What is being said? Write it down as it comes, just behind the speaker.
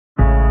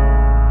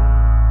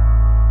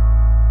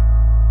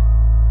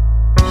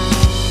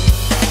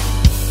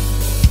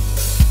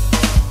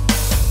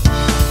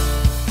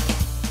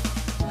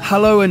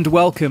Hello and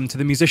welcome to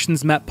the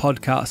Musician's Map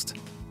podcast.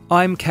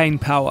 I'm Kane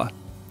Power.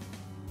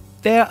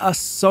 There are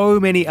so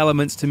many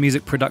elements to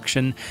music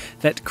production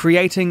that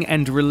creating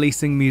and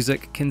releasing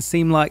music can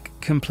seem like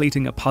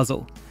completing a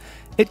puzzle.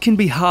 It can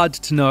be hard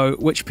to know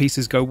which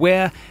pieces go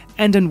where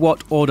and in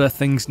what order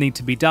things need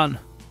to be done.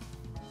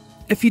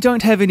 If you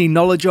don't have any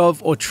knowledge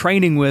of or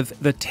training with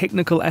the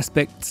technical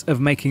aspects of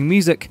making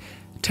music,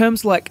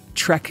 terms like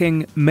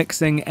tracking,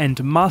 mixing,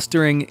 and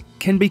mastering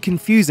can be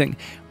confusing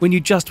when you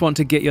just want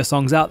to get your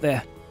songs out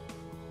there.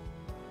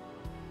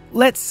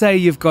 Let's say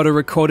you've got a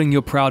recording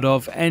you're proud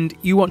of and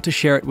you want to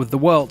share it with the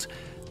world,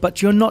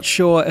 but you're not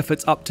sure if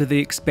it's up to the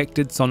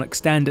expected sonic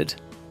standard.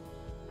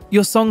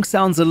 Your song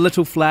sounds a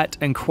little flat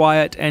and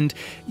quiet, and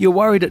you're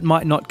worried it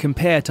might not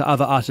compare to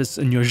other artists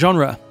in your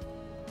genre.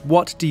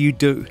 What do you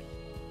do?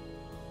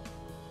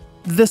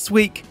 This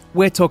week,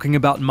 we're talking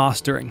about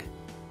mastering.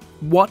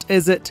 What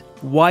is it?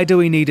 Why do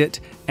we need it?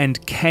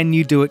 And can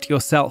you do it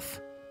yourself?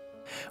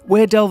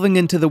 We're delving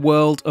into the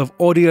world of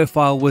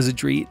audiophile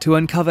wizardry to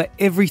uncover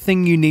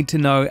everything you need to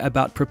know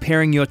about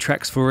preparing your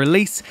tracks for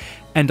release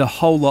and a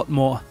whole lot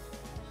more.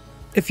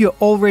 If you're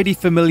already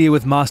familiar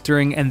with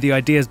mastering and the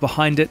ideas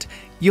behind it,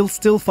 you'll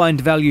still find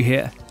value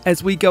here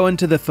as we go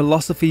into the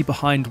philosophy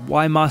behind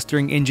why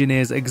mastering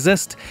engineers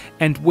exist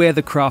and where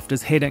the craft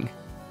is heading.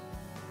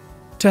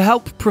 To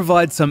help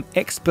provide some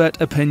expert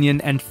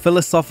opinion and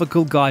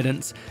philosophical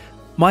guidance,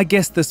 my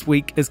guest this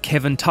week is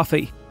Kevin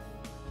Tuffy.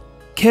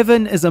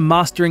 Kevin is a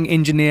mastering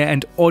engineer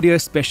and audio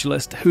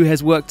specialist who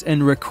has worked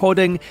in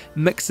recording,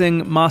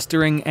 mixing,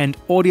 mastering, and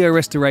audio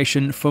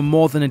restoration for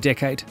more than a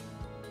decade.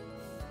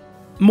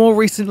 More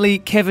recently,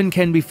 Kevin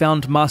can be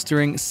found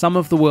mastering some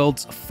of the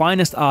world's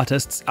finest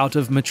artists out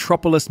of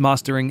Metropolis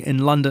Mastering in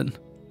London.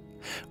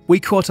 We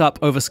caught up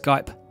over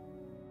Skype.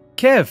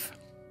 Kev,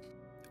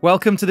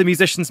 welcome to the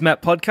Musician's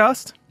Map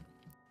podcast.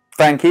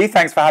 Thank you.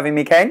 Thanks for having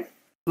me, Kane.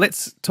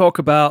 Let's talk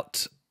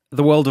about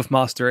the world of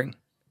mastering.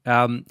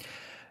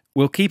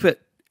 We'll keep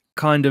it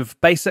kind of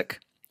basic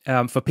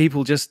for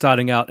people just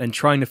starting out and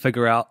trying to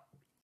figure out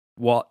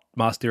what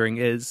mastering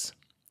is.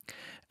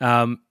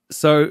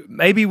 So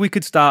maybe we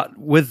could start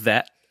with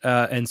that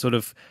and sort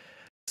of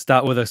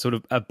start with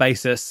a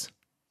basis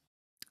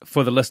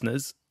for the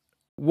listeners.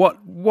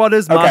 What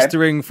is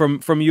mastering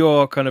from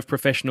your kind of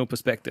professional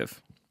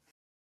perspective?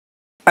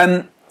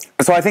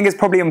 So I think it's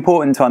probably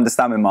important to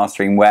understand with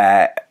mastering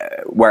where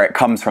it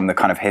comes from, the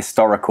kind of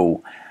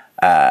historical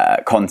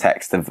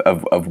context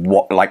of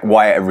what, like,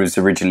 why it was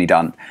originally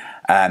done.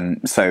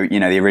 So, you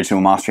know, the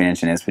original mastering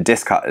engineers were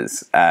disc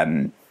cutters.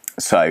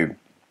 So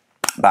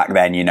back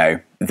then, you know,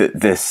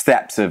 the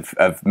steps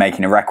of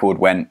making a record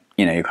went,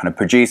 you know, your kind of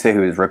producer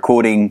who was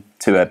recording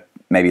to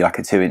maybe like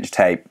a 2-inch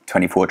tape,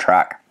 24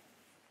 track,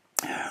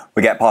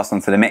 would get passed on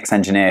to the mix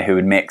engineer who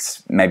would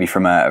mix maybe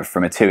from a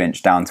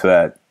 2-inch down to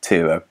a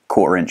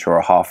 1/4-inch or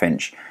a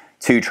 1/2-inch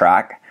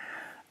 2-track.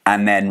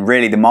 And then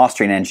really the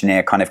mastering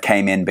engineer kind of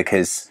came in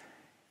because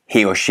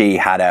he or she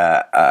had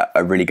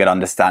a really good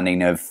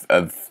understanding of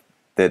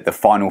the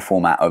final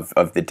format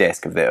of the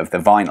disc, of the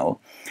vinyl.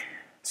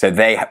 So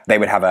they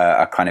would have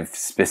a kind of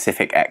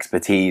specific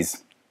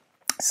expertise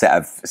set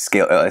of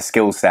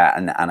skill set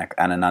and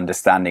an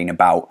understanding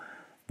about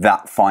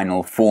that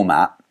final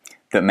format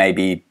that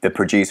maybe the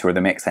producer or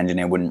the mix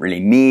engineer wouldn't really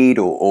need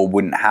or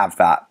wouldn't have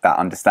that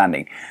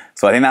understanding.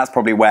 So I think that's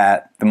probably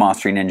where the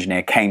mastering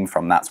engineer came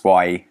from. That's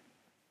why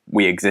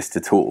we exist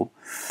at all.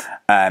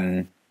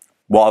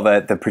 While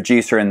the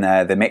producer and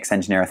the mix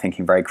engineer are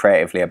thinking very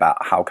creatively about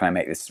how can I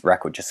make this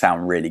record just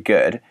sound really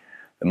good,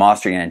 the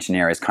mastering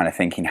engineer is kind of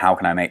thinking, how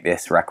can I make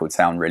this record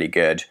sound really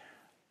good,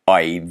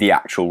 i.e. the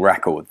actual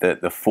record,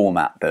 the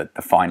format, the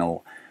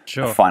final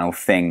Sure. The final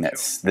thing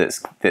that's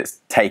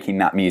taking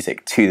that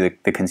music to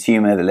the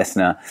consumer, the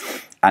listener,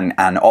 and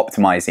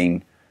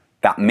optimizing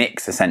that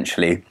mix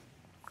essentially,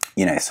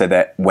 you know, so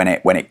that when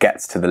it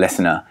gets to the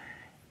listener,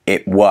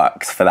 it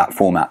works for that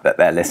format that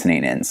they're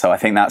listening in. So I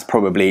think that's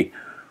probably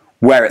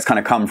where it's kind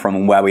of come from,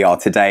 and where we are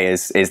today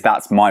is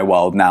that's my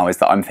world now, is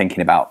that I'm thinking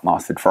about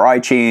mastered for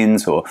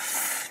iTunes or,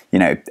 you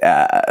know,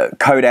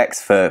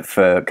 codecs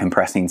for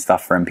compressing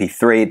stuff for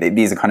MP3.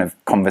 These are kind of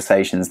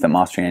conversations that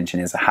mastering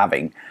engineers are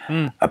having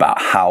about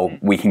how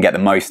we can get the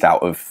most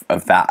out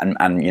of that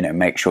and you know,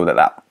 make sure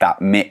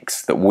that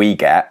mix that we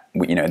get,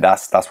 you know,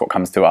 that's what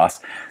comes to us,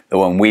 that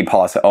when we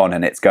pass it on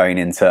and it's going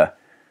into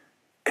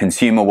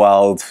consumer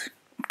world,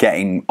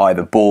 getting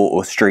either bought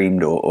or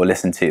streamed or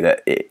listened to,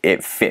 that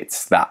it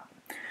fits that,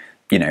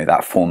 you know,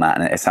 that format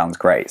and it sounds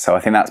great. So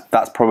I think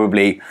that's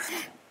probably,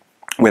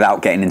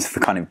 without getting into the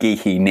kind of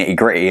geeky nitty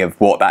gritty of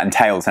what that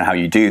entails and how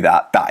you do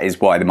that, that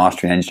is why the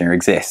mastering engineer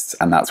exists,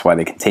 and that's why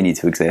they continue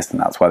to exist, and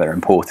that's why they're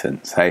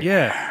important. So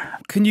yeah,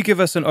 can you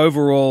give us an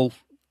overall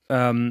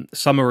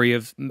summary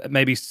of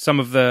maybe some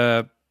of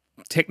the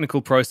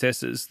technical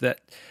processes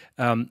that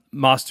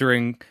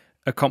mastering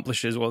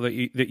accomplishes, or that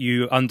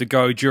you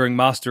undergo during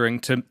mastering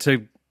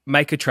to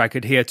make a track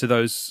adhere to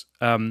those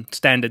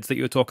standards that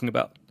you were talking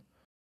about?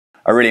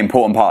 A really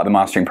important part of the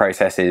mastering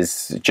process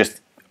is just,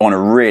 on a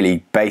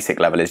really basic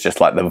level, is just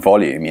like the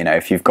volume. You know,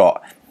 if you've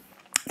got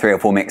 3 or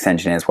 4 mix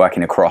engineers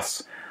working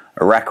across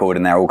a record,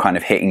 and they're all kind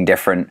of hitting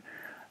different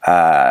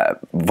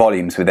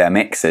volumes with their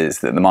mixers,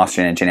 that the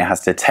mastering engineer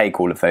has to take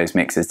all of those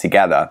mixes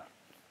together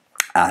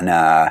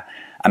and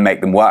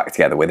make them work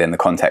together within the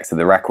context of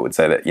the record,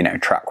 so that, you know,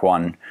 track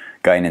 1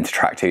 going into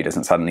track 2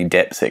 doesn't suddenly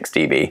dip 6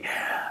 dB.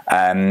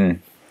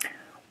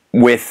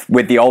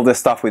 With the older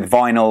stuff, with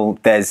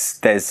vinyl,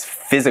 there's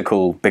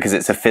physical, because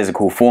it's a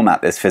physical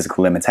format, there's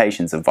physical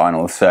limitations of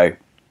vinyl. So,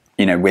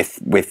 you know,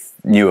 with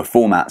newer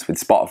formats, with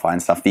Spotify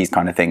and stuff, these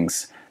kind of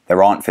things,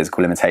 there aren't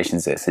physical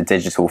limitations. It's a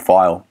digital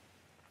file.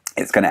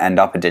 It's going to end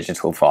up a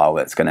digital file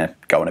that's going to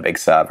go on a big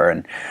server,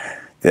 and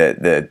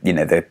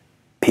the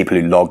people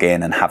who log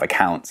in and have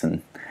accounts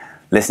and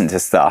listen to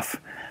stuff,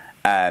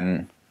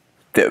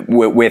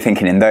 we're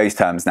thinking in those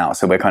terms now.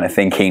 So we're kind of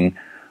thinking,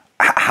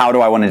 how do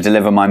I want to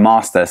deliver my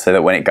master so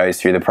that when it goes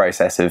through the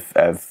process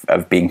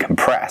of being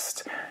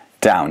compressed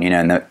down, you know,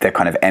 in the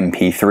kind of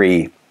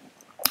MP3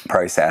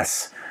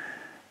 process,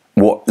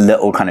 what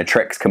little kind of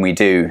tricks can we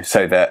do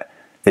so that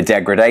the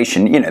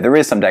degradation, you know, there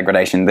is some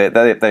degradation.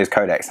 Those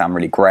codecs sound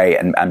really great,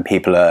 and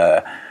people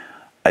are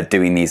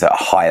doing these at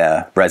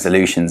higher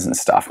resolutions and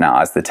stuff now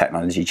as the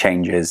technology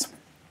changes.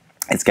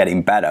 It's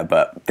getting better,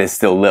 but there's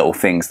still little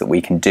things that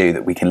we can do,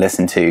 that we can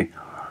listen to,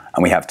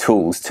 and we have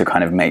tools to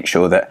kind of make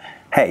sure that,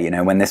 hey, you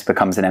know, when this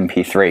becomes an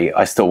MP3,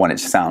 I still want it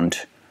to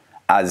sound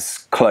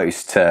as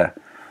close to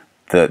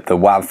the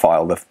WAV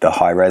file, the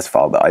high-res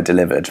file that I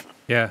delivered.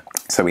 Yeah.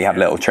 So we have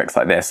little tricks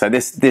like this. So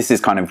this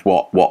is kind of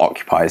what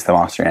occupies the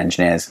mastering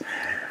engineer's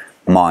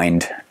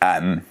mind,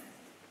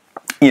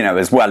 you know,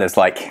 as well as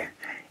like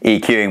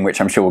EQing, which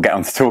I'm sure we'll get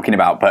on to talking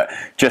about, but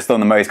just on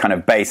the most kind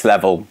of base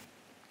level,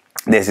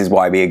 this is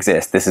why we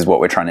exist. This is what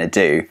we're trying to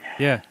do.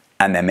 Yeah.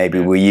 And then maybe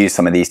we'll use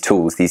some of these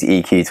tools, these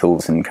EQ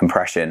tools and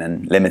compression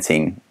and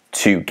limiting,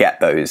 to get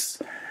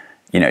those,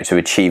 you know, to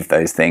achieve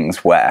those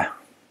things where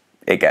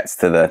it gets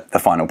to the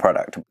final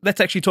product. Let's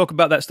actually talk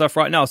about that stuff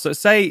right now. So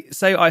say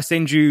I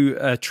send you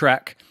a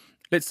track,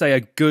 let's say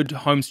a good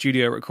home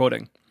studio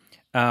recording,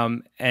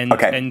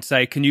 and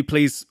say, can you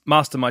please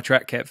master my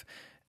track, Kev?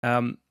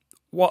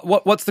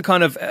 What's the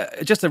kind of,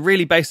 just a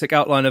really basic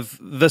outline of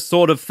the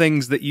sort of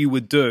things that you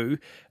would do?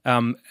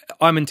 I'm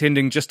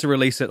intending just to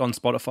release it on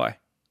Spotify.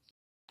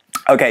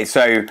 Okay,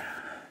 so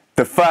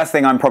the first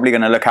thing I'm probably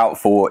going to look out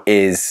for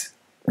is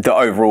the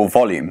overall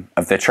volume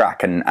of the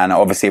track, and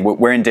obviously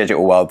we're in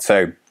digital world,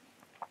 so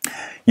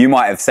you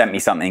might have sent me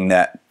something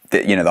that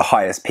you know, the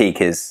highest peak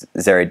is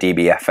 0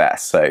 dBFS,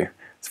 so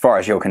as far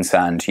as you're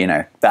concerned, you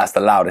know, that's the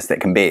loudest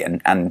it can be,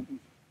 and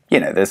you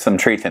know, there's some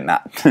truth in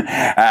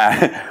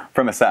that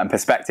from a certain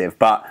perspective.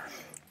 But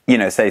you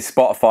know, say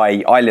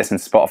Spotify, I listen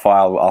to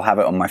Spotify, I'll have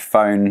it on my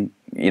phone,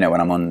 you know,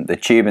 when I'm on the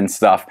tube and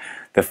stuff.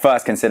 The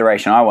first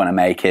consideration I want to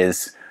make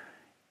is,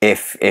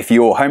 if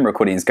your home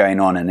recording is going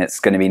on and it's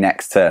going to be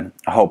next to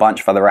a whole bunch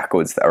of other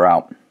records that are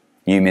out,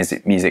 New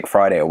Music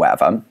Friday or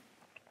whatever,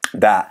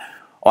 that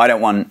I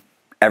don't want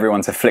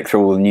everyone to flick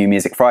through all the New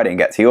Music Friday and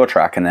get to your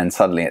track, and then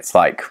suddenly it's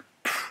like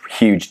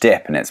huge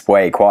dip and it's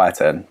way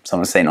quieter.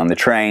 Someone's sitting on the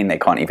train, they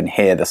can't even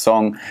hear the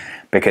song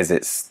because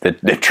it's the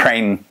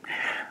train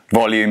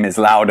volume is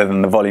louder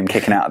than the volume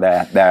kicking out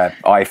of their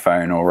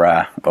iPhone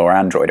or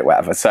Android or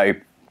whatever. So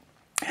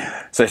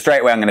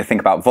straight away I'm going to think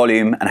about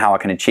volume and how I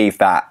can achieve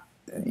that.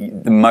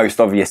 The most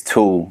obvious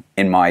tool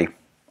in my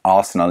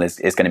arsenal is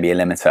going to be a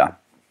limiter,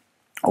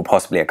 or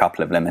possibly a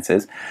couple of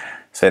limiters.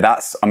 So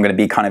I'm going to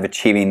be kind of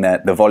achieving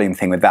the volume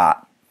thing with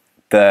that.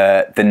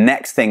 The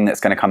next thing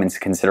that's going to come into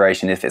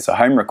consideration if it's a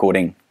home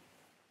recording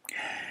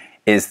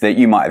is that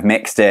you might have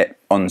mixed it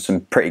on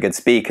some pretty good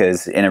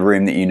speakers in a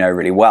room that you know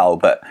really well,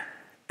 but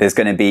there's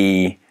going to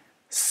be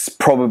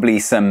probably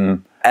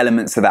some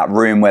elements of that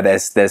room where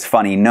there's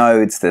funny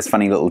nodes, there's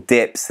funny little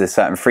dips, there's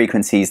certain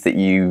frequencies that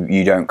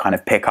you don't kind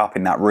of pick up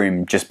in that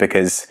room just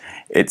because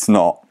it's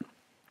not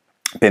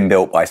been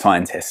built by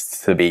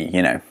scientists to be,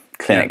 you know,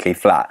 clinically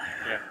flat.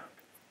 Yeah.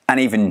 And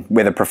even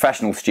with a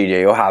professional studio,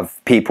 you'll have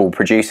people,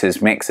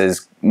 producers,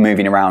 mixers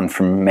moving around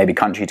from maybe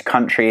country to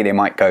country. They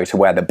might go to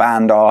where the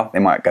band are, they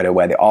might go to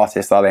where the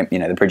artists are. You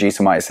know, the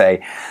producer might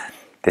say,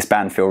 this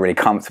band feel really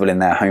comfortable in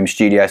their home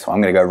studio, so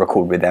I'm going to go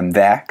record with them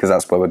there because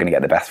that's where we're going to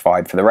get the best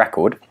vibe for the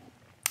record.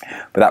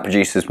 But that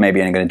producer's maybe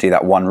only going to do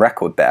that one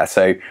record there.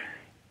 So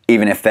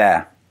even if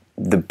they're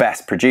the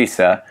best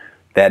producer,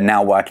 they're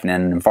now working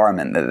in an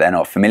environment that they're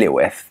not familiar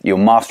with. Your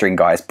mastering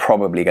guy is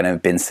probably going to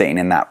have been sitting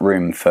in that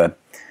room for,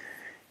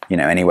 you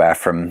know, anywhere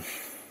from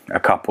a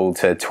couple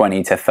to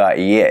 20 to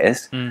 30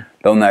 years.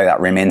 They'll know that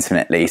room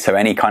intimately. So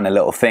any kind of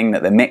little thing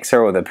that the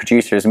mixer or the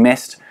producer has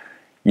missed,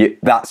 you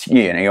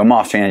know, your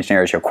mastering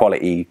engineer is your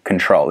quality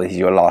control. This is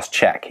your last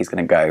check.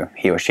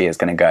 He or she is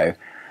going to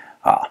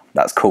go,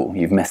 that's cool.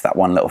 You've missed that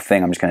one little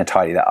thing. I'm just going to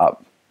tidy that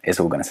up. It's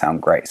all going to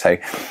sound great. So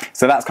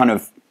that's kind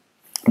of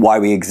why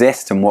we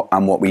exist and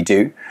what we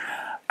do.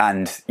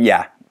 And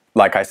yeah,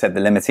 like I said, the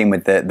limiting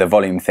with the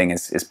volume thing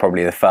is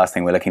probably the first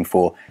thing we're looking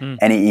for.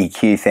 Any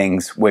EQ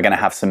things, we're going to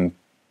have some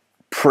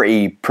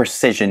pretty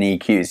precision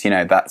EQs. You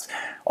know, that's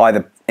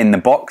either in the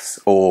box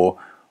or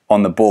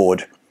on the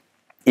board.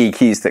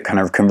 EQs that kind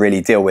of can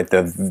really deal with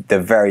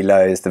the very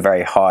lows, the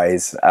very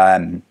highs,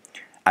 and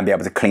be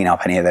able to clean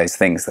up any of those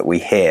things that we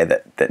hear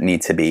that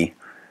need to be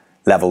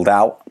leveled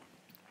out.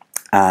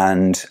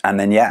 And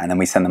then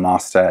we send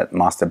the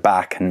master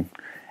back, and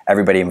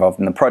everybody involved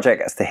in the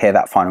project gets to hear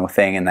that final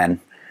thing, and then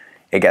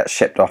it gets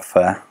shipped off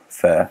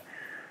for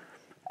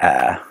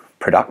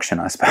production,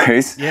 I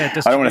suppose. Yeah,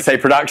 I don't want to say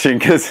production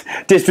because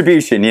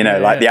distribution, you know,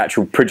 the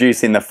actual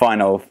producing the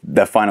final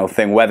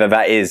thing, whether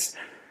that is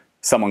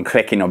someone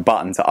clicking a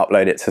button to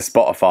upload it to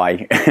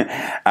Spotify,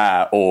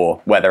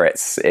 or whether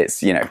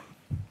it's you know,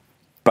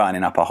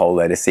 burning up a whole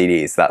load of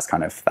CDs.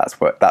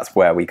 That's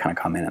where we kind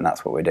of come in, and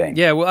that's what we're doing.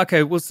 Yeah, well,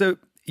 okay, well, so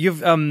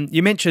you've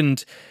you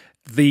mentioned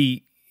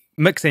the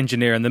mix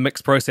engineer and the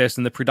mix process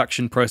and the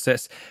production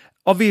process.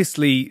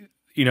 Obviously,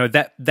 you know,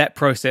 that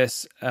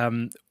process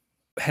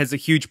has a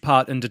huge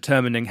part in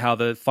determining how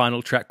the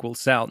final track will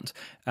sound.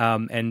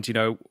 And, you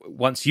know,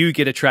 once you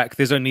get a track,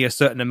 there's only a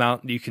certain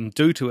amount you can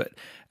do to it.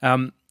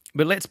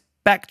 But let's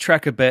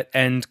backtrack a bit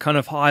and kind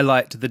of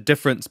highlight the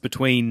difference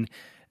between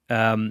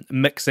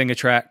mixing a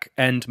track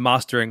and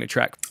mastering a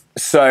track.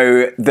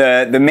 So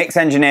the mix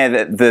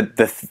engineer,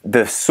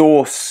 the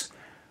source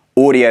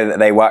audio that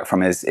they work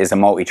from is a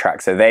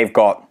multi-track. So they've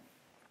got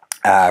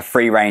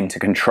free reign to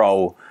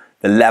control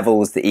the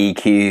levels, the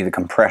EQ, the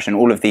compression,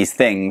 all of these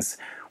things.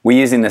 We're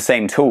using the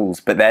same tools,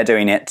 but they're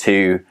doing it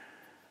to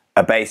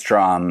a bass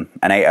drum,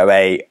 an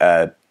 808,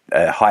 a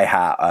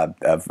hi-hat,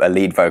 a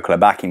lead vocal, a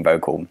backing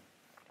vocal.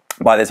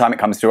 By the time it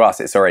comes to us,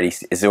 it's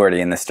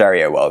already in the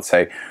stereo world.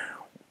 So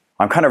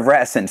I'm kind of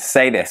reticent to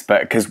say this,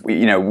 but because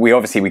we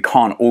obviously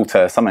can't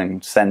alter.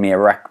 Someone send me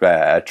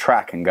a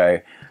track and go,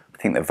 I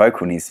think the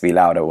vocal needs to be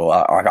louder. Well,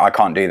 I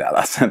can't do that.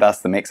 That's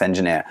the mix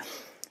engineer.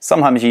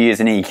 Sometimes you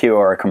use an EQ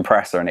or a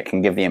compressor, and it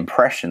can give the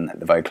impression that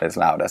the vocal is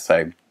louder.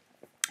 So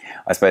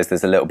I suppose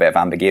there's a little bit of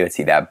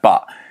ambiguity there,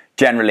 but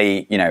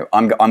generally, you know,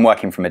 I'm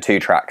working from a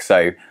 2-track,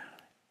 so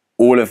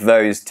all of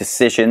those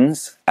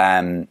decisions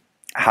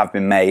have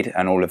been made,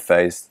 and all of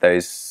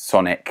those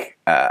sonic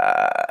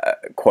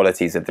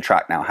qualities of the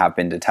track now have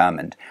been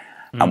determined.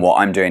 And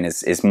what I'm doing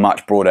is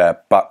much broader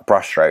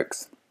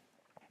brushstrokes.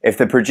 If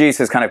the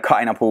producer's kind of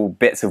cutting up all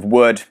bits of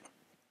wood,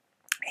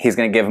 he's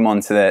going to give them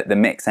onto the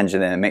mix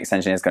engineer. The mix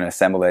engineer is going to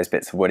assemble those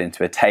bits of wood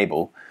into a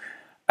table.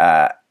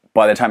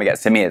 By the time it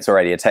gets to me, it's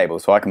already a table,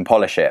 so I can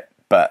polish it,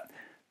 but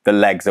the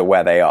legs are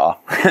where they are,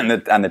 and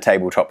the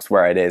tabletop's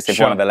where it is. If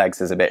one of the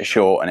legs is a bit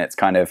short and it's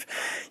kind of,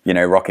 you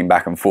know, rocking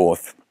back and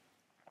forth,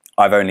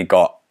 I've only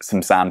got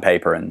some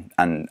sandpaper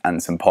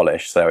and some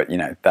polish, so you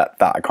know that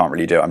I can't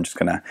really do. I'm just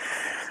gonna,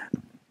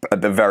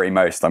 at the very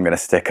most, I'm gonna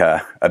stick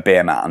a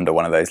beer mat under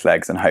one of those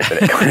legs and hope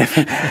that it kind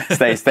of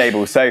stays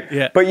stable. So,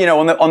 yeah. But you know,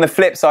 on the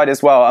flip side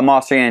as well, a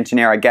mastering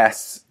engineer, I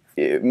guess,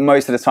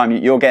 most of the time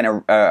you're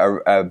getting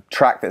a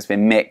track that's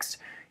been mixed.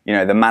 You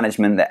know, the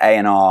management, the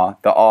A&R,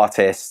 the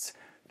artist,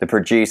 the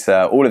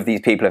producer, all of these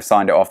people have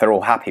signed it off. They're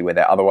all happy with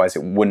it. Otherwise,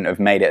 it wouldn't have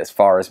made it as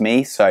far as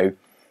me. So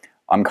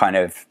I'm kind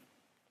of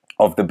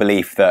the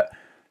belief that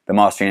the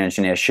mastering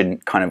engineer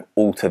shouldn't kind of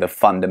alter the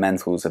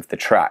fundamentals of the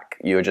track.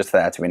 You're just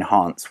there to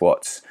enhance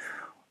what's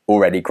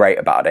already great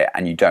about it,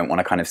 and you don't want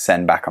to kind of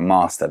send back a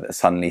master that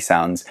suddenly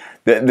sounds.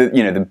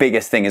 The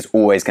biggest thing is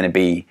always going to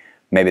be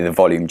maybe the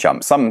volume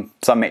jump. Some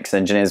mix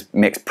engineers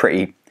mix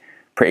pretty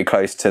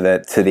close to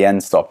the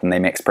end stop, and they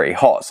mix pretty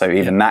hot. So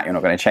even that you're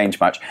not going to change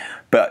much.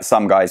 But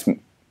some guys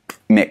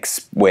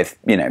mix with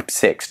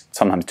 6,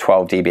 sometimes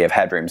 12 dB of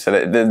headroom.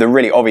 So the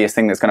really obvious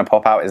thing that's going to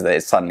pop out is that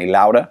it's suddenly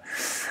louder.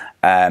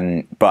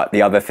 But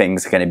the other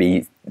things are going to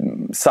be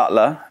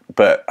subtler.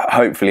 But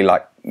hopefully,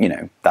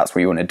 that's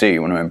what you want to do.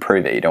 You want to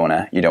improve it. You don't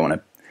want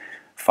to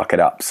fuck it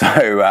up. So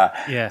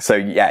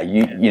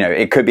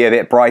it could be a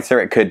bit brighter.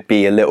 It could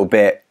be a little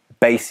bit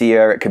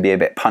bassier, it could be a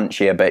bit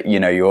punchier, but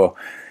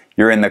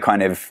you're in the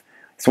kind of,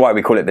 it's why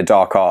we call it the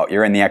dark art.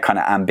 You're in the kind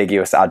of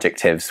ambiguous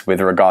adjectives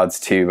with regards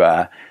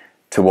to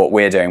what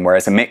we're doing.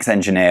 Whereas a mix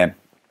engineer,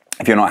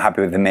 if you're not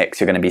happy with the mix,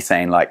 you're going to be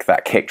saying like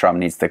that kick drum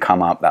needs to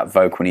come up, that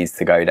vocal needs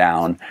to go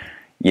down.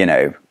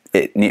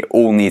 It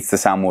all needs to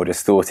sound more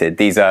distorted.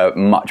 These are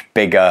much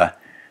bigger,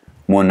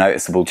 more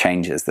noticeable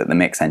changes that the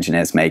mix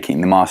engineer is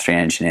making. The mastering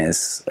engineer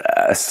is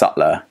a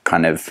subtler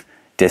kind of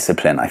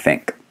discipline, I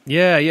think.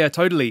 Yeah,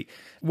 totally.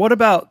 What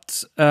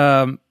about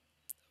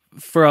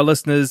for our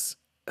listeners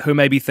who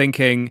may be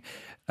thinking,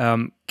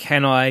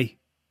 can I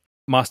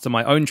master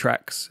my own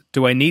tracks?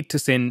 Do I need to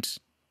send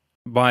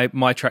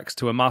my tracks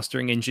to a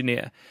mastering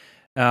engineer?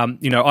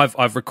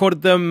 I've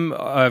recorded them.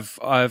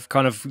 I've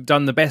kind of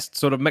done the best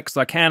sort of mix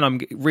I can. I'm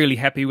really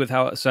happy with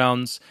how it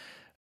sounds.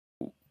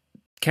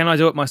 Can I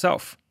do it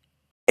myself?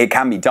 It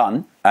can be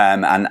done,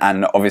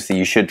 and obviously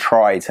you should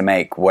try to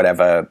make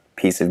whatever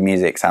piece of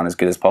music sound as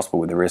good as possible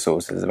with the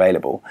resources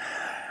available.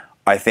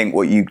 I think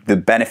the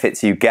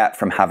benefits you get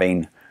from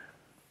having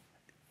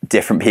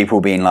different people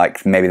being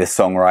like maybe the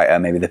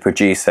songwriter, maybe the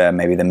producer,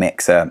 maybe the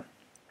mixer,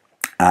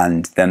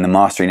 and then the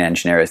mastering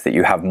engineer is that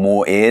you have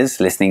more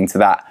ears listening to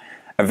that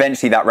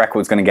eventually that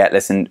record's going to get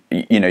listened,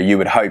 you know, you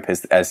would hope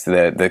as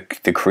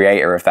the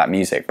creator of that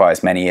music, by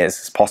as many ears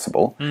as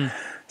possible.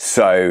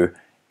 So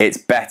it's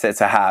better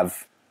to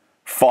have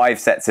 5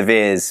 sets of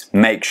ears,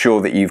 make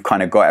sure that you've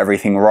kind of got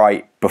everything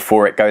right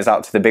before it goes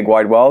out to the big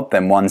wide world,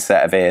 than 1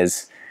 set of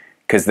ears,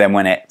 because then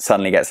when it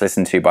suddenly gets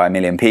listened to by 1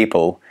 million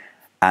people,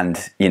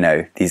 and, you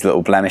know, these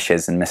little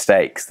blemishes and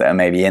mistakes that are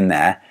maybe in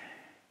there,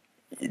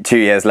 2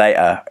 years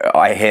later,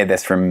 I hear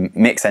this from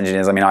mix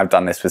engineers. I mean, I've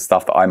done this with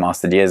stuff that I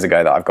mastered years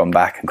ago that I've gone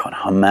back and gone,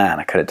 oh man,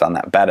 I could have done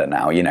that better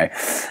now, you know.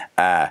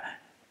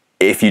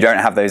 If you don't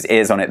have those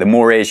ears on it, the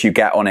more ears you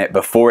get on it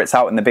before it's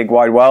out in the big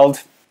wide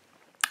world,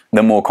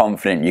 the more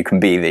confident you can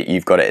be that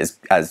you've got it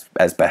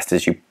as best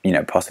as you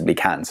possibly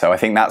can. So I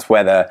think that's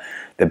where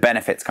the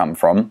benefits come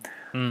from.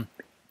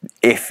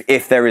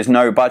 If there is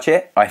no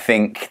budget, I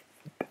think,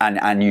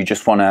 and you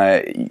just want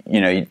to,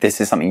 you know, this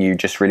is something you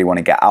just really want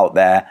to get out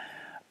there,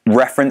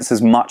 reference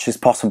as much as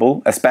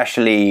possible,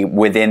 especially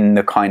within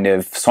the kind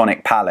of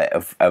sonic palette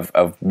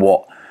of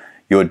what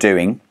you're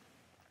doing.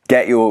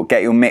 Get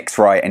your mix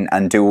right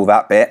and do all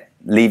that bit.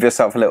 Leave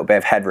yourself a little bit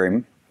of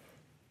headroom.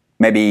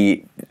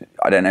 Maybe,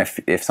 I don't know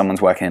if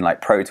someone's working in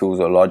like Pro Tools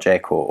or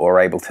Logic or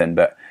Ableton,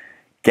 but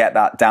get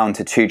that down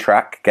to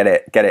 2-track. Get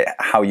it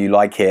how you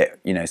like it,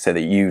 you know, so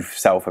that you've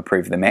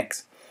self-approved the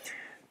mix.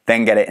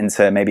 Then get it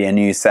into maybe a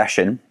new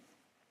session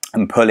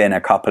and pull in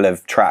a couple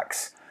of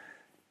tracks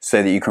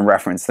so that you can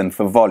reference them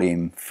for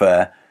volume,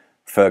 for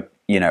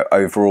you know,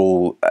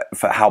 overall,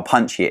 for how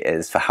punchy it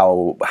is, for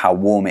how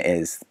warm it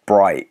is,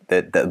 bright,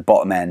 the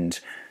bottom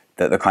end,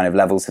 the kind of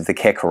levels of the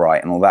kick are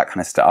right, and all that kind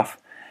of stuff.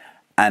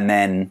 And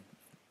then,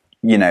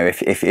 you know,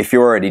 if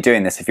you're already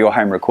doing this, if you're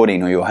home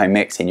recording or you're home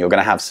mixing, you're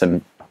going to have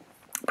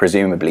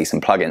presumably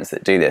some plugins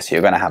that do this.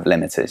 You're going to have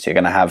limiters, you're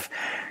going to have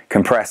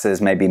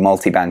compressors, maybe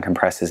multi-band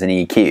compressors and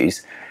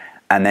EQs,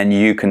 and then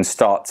you can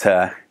start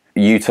to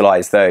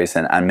utilize those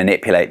and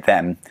manipulate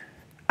them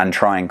and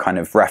try and kind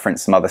of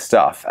reference some other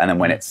stuff. And then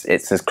when it's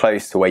as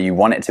close to where you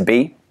want it to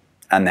be,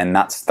 and then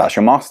that's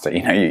your master.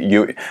 You know,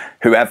 you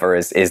whoever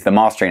is the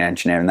mastering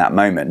engineer in that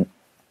moment,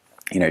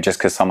 you know, just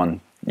because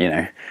someone, you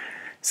know,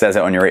 says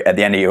it at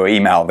the end of your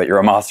email that you're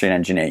a mastering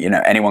engineer, you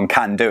know, anyone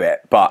can do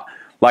it. But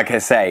like I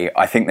say,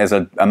 I think there's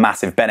a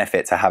massive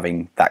benefit to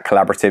having that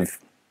collaborative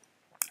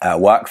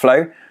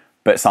workflow.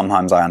 But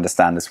sometimes I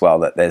understand as well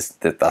that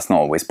that's not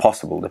always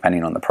possible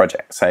depending on the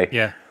project. So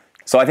yeah.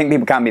 So I think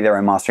people can be their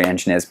own mastering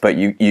engineers, but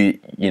you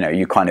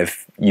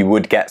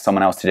would get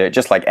someone else to do it,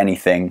 just like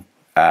anything.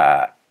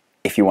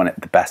 If you want it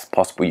the best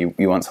possible, you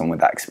want someone with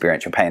that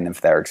experience. You're paying them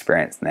for their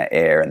experience and their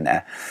ear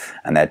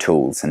and their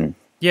tools. And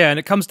yeah, and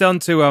it comes down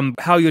to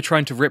how you're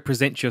trying to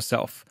represent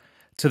yourself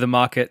to the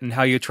market and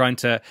how you're trying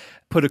to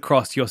put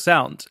across your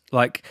sound.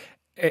 Like,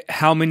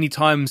 how many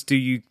times do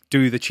you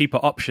do the cheaper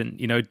option?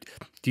 You know,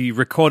 do you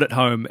record at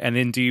home and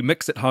then do you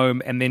mix at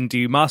home and then do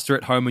you master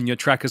at home, and your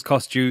track has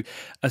cost you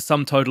a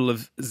sum total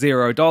of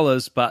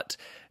 $0, but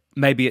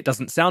maybe it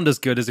doesn't sound as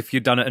good as if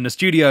you'd done it in a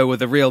studio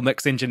with a real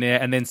mix engineer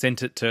and then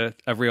sent it to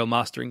a real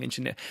mastering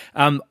engineer.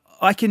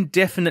 I can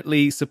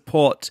definitely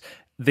support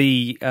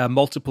the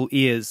multiple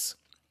ears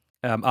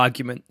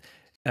argument.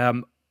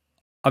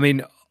 I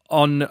mean,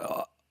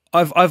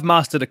 I've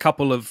mastered a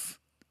couple of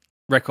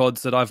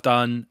records that I've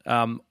done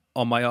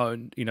on my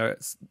own. You know,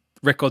 it's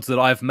records that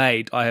I've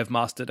made. I have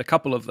mastered a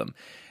couple of them,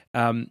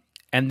 and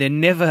they're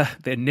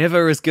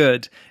never as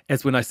good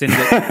as when I send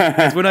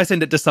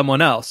it to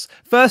someone else.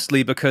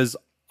 Firstly, because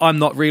I'm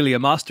not really a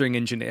mastering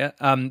engineer,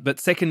 but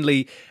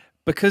secondly,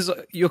 because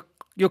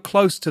you're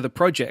close to the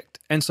project,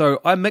 and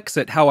so I mix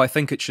it how I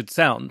think it should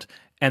sound,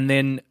 and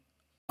then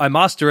I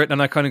master it,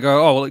 and I kind of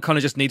go, oh well, it kind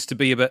of just needs to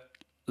be a bit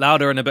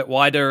louder and a bit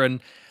wider and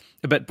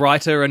a bit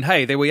brighter, and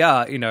hey, there we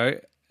are, you know.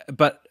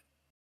 But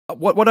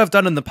what I've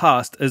done in the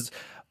past is,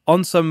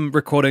 on some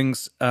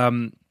recordings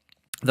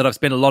that I've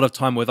spent a lot of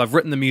time with, I've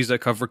written the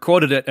music, I've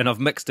recorded it, and I've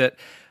mixed it.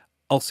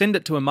 I'll send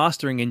it to a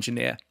mastering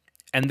engineer,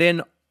 and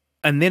then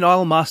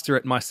I'll master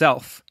it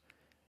myself,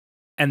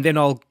 and then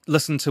I'll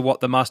listen to what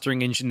the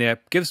mastering engineer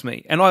gives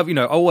me. And I've, you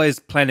know, always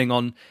planning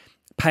on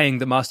paying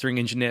the mastering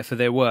engineer for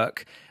their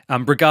work,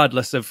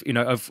 regardless of, you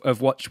know,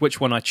 of which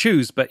one I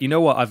choose. But you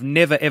know what? I've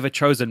never ever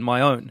chosen my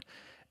own.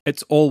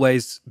 It's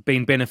always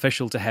been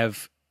beneficial to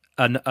have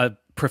a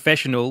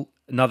professional,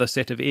 another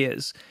set of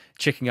ears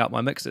checking out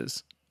my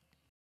mixes.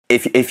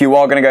 If you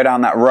are going to go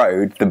down that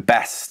road, the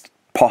best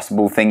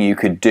possible thing you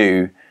could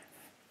do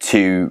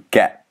to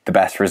get the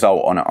best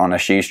result on a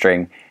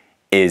shoestring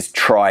is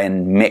try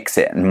and mix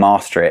it and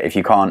master it. If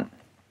you can't,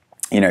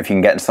 you know, if you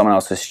can get into someone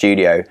else's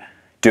studio,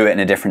 do it in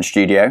a different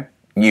studio.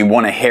 You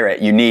want to hear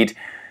it.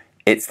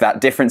 It's that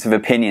difference of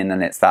opinion,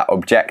 and it's that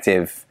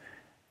objective.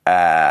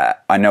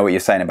 I know what you're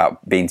saying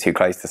about being too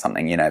close to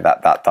something. You know,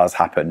 that does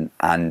happen,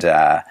 and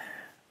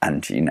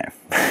you know,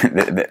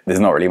 there's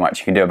not really much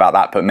you can do about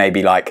that. But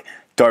maybe like,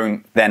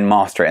 don't then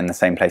master it in the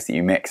same place that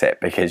you mix it,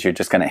 because you're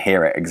just going to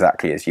hear it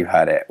exactly as you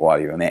heard it while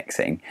you were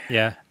mixing.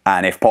 Yeah.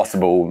 And if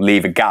possible,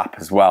 leave a gap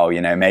as well.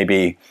 You know,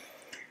 maybe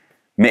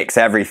mix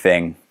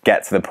everything,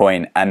 get to the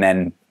point, and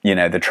then, you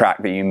know, the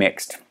track that you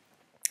mixed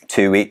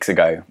 2 weeks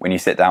ago, when you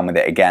sit down with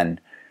it again,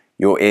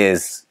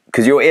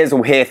 because your ears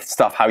will hear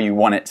stuff how you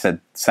want it to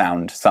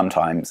sound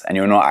sometimes, and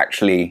you're not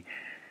actually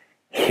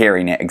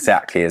hearing it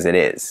exactly as it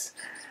is.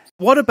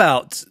 What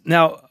about,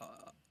 now,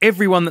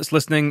 everyone that's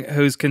listening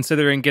who's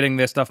considering getting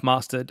their stuff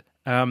mastered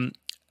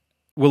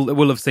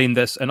will have seen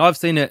this, and I've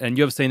seen it, and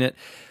you've seen it.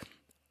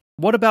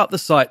 What about the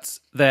sites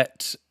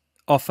that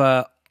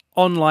offer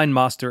online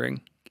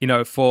mastering,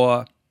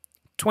 for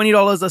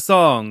 $20 a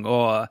song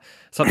or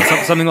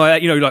something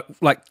like that,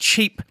 like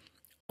cheap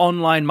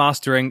online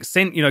mastering,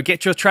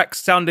 get your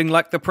tracks sounding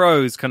like the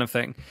pros kind of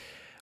thing.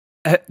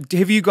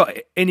 Have you got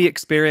any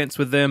experience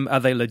with them? Are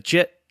they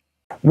legit?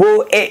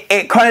 Well,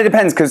 it kind of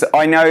depends, because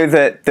I know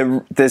that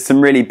there's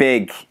some really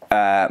big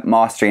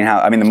mastering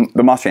house. I mean,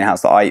 the mastering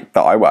house that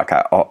I work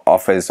at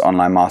offers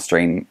online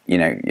mastering.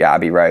 Your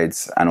Abbey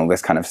Roads and all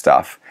this kind of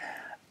stuff.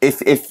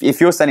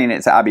 If you're sending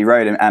it to Abbey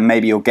Road and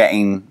maybe you're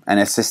getting an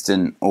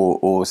assistant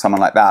or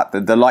someone like that,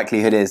 the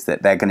likelihood is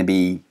that they're going to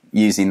be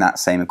using that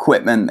same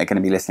equipment. They're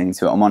going to be listening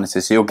to it on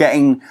monitors. So you're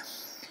getting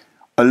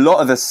a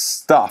lot of the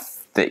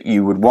stuff that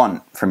you would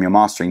want from your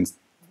mastering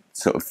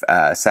sort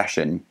of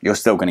session. You're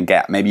still going to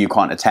get. Maybe you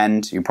can't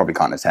attend. You probably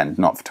can't attend,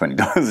 not for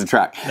 $20 a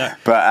track. No.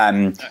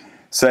 But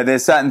so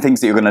there's certain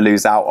things that you're going to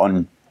lose out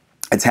on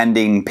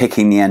attending,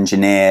 picking the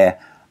engineer,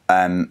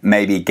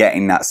 maybe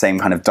getting that same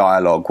kind of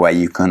dialogue where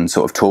you can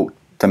sort of talk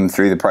them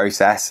through the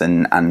process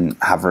and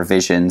have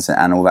revisions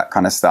and all that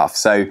kind of stuff.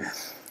 So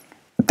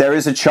there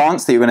is a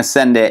chance that you're going to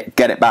send it,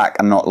 get it back,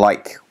 and not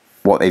like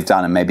what they've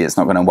done, and maybe it's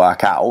not going to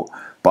work out.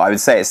 But I would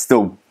say it's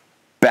still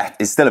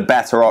a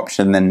better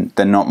option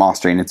than not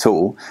mastering at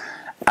all.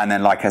 And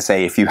then, like I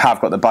say, if you have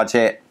got the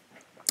budget,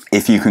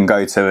 if you can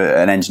go to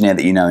an engineer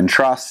that you know and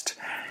trust,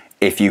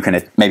 if you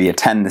can maybe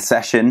attend the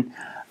session.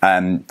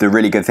 The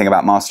really good thing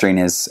about mastering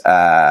is,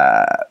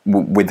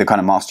 with the kind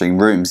of mastering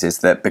rooms, is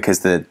that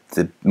because the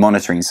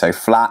monitoring is so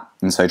flat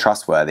and so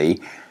trustworthy,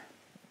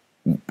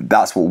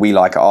 that's what we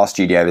like at our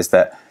studio, is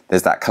that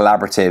there's that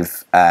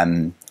collaborative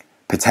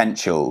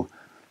potential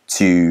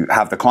to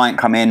have the client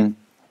come in,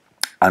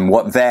 and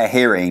what they're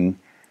hearing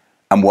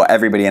and what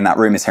everybody in that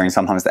room is hearing,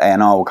 sometimes the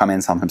A&R will come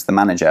in, sometimes the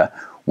manager,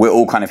 we're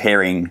all kind of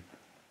hearing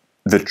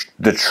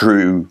the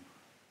true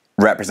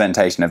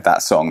representation of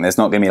that song. There's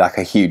not going to be like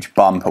a huge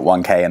bump at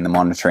 1K in the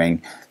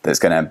monitoring that's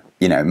going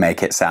to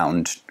make it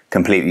sound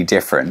completely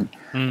different.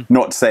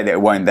 Not to say that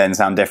it won't then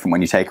sound different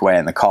when you take away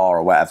in the car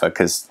or whatever,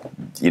 because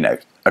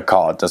a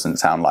car doesn't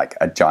sound like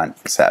a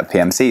giant set of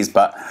PMCs.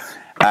 But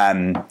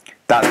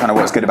that's kind of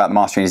what's good about the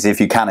mastering, is if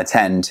you can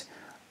attend,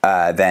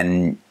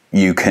 then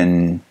you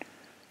can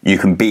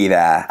be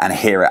there and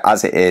hear it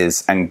as it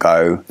is and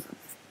go,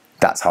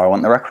 that's how I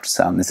want the record to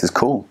sound. This is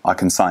cool. I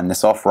can sign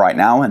this off right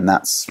now, and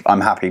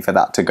I'm happy for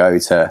that to go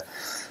to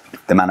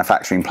the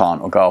manufacturing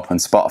plant or go up on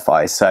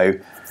Spotify. So,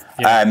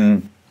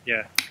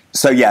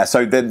 So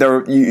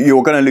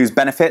you're going to lose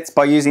benefits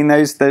by using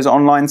those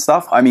online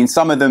stuff. I mean,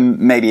 some of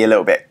them may be a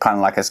little bit kind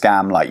of like a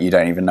scam, like you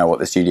don't even know what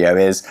the studio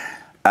is.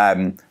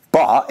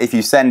 But if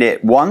you send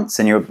it once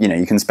and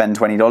you can spend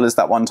 $20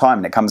 that one time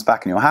and it comes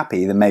back and you're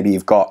happy, then maybe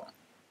you've got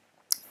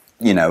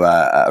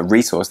a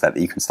resource there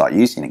that you can start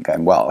using and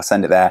going, well, I'll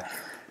send it there.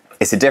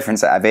 It's a different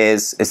set of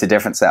ears. It's a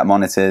different set of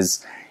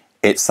monitors.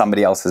 It's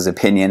somebody else's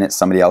opinion. It's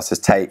somebody else's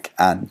take.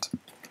 And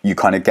you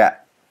kind of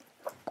get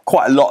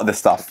quite a lot of the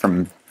stuff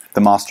from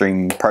the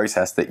mastering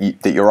process that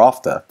you're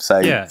after. So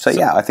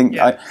I think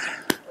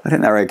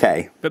they're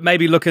okay. But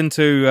maybe look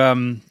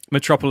into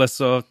Metropolis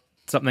or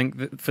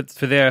something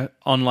for their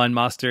online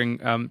mastering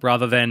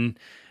rather than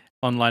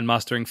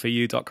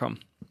onlineMasteringForYou.com.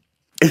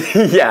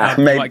 Yeah,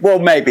 maybe. Well,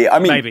 maybe. I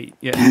mean, maybe.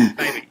 Yeah,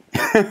 maybe.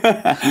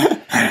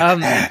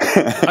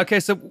 Okay,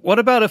 so what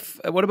about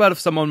if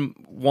someone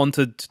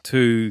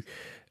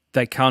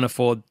they can't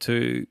afford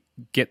to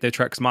get their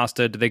tracks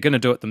mastered, they're going to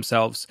do it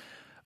themselves.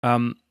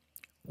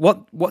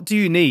 What do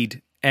you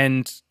need,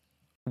 and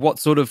what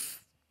sort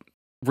of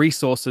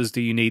resources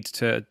do you need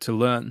to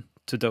learn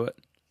to do it?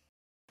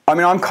 I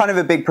mean, I'm kind of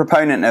a big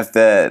proponent of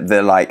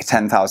the like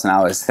 10,000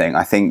 hours thing.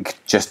 I think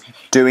just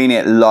doing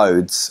it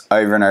loads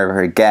over and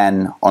over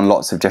again on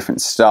lots of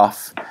different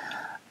stuff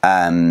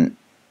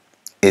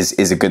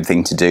is a good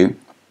thing to do.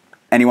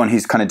 Anyone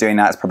who's kind of doing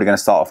that is probably going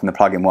to start off in the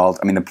plugin world.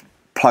 I mean, the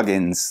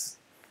plugins,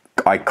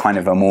 I kind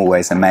of am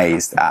always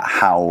amazed at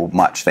how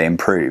much they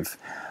improve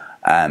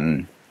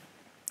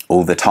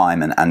all the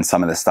time, and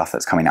some of the stuff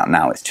that's coming out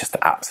now is just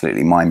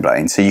absolutely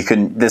mind-blowing. So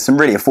there's some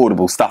really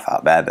affordable stuff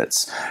out there.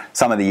 That's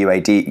some of the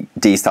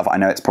UAD stuff. I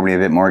know it's probably a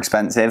bit more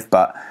expensive,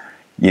 but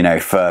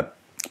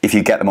if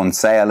you get them on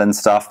sale and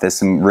stuff, there's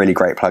some really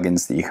great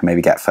plugins that you can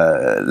maybe get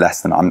for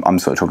less than, I'm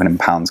sort of talking in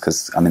pounds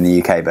because I'm in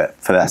the UK, but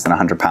for less than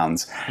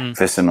 £100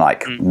 for some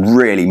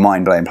really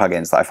mind-blowing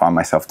plugins that I find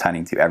myself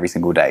turning to every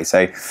single day.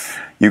 So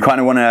you kind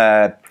of want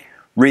to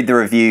read the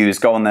reviews,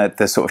 go on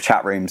the sort of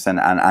chat rooms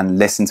and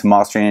listen to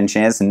mastering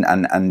engineers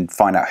and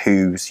find out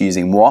who's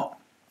using what.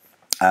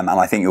 And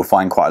I think you'll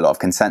find quite a lot of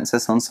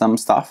consensus on some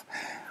stuff.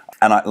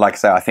 And like I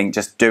say, I think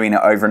just doing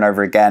it over and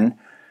over again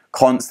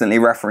constantly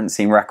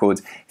referencing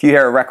records. If you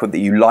hear a record that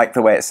you like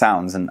the way it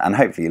sounds, and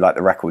hopefully you like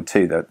the record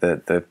too,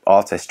 the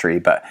artistry,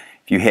 but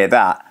if you hear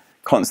that,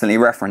 constantly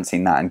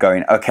referencing that and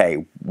going,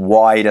 okay,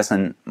 why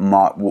doesn't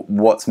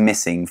what's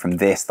missing from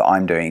this that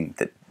I'm doing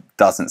that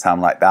doesn't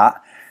sound like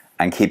that?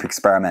 And keep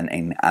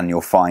experimenting, and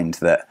you'll find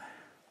that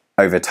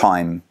over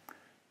time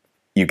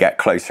you get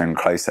closer and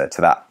closer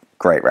to that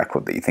great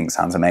record that you think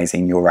sounds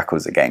amazing. Your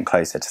records are getting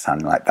closer to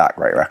sounding like that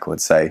great record.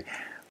 So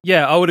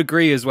yeah, I would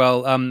agree as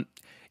well.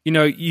 You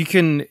know, you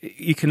can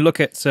look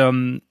at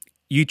some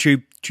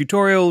YouTube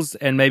tutorials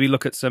and maybe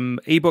look at some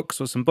ebooks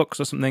or some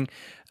books or something.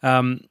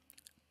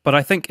 But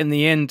I think in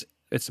the end,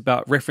 it's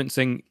about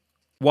referencing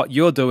what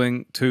you're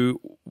doing to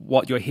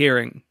what you're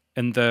hearing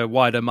in the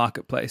wider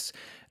marketplace,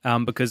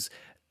 because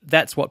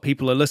that's what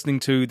people are listening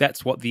to.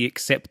 That's what the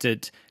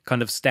accepted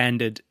kind of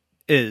standard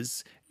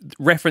is.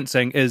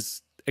 Referencing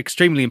is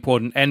extremely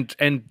important,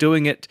 and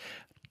doing it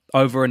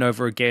over and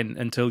over again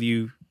until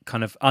you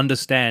kind of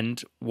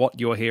understand what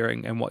you're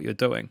hearing and what you're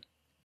doing.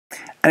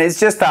 And it's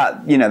just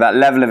that, you know, that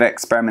level of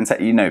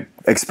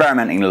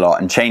experimenting a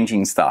lot and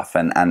changing stuff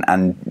and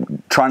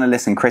trying to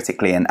listen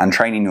critically and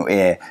training your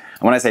ear.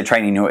 And when I say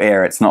training your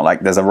ear, it's not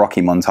like there's a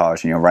Rocky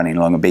montage and you're running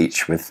along a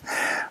beach with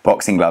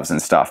boxing gloves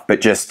and stuff,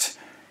 but just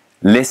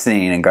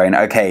listening and going,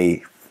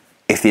 okay,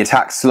 if the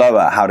attack's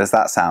slower, how does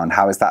that sound?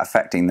 How is that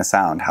affecting the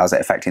sound? How's it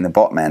affecting the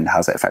bottom end?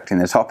 How's it affecting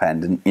the top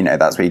end? And, you know,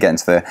 that's where you get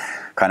into the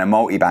kind of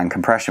multi-band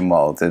compression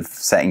world of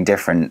setting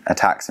different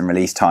attacks and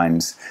release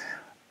times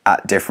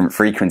at different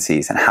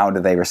frequencies, and how do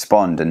they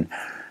respond? And,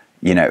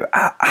 you know,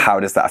 how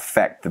does that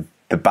affect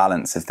the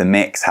balance of the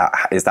mix? How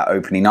is that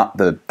opening up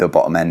the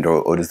bottom end,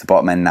 or does the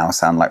bottom end now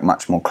sound like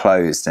much more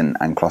closed and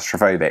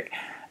claustrophobic?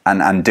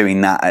 And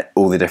doing that at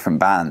all the different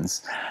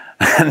bands.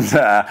 And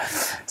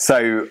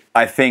so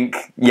I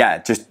think,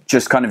 yeah,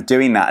 just kind of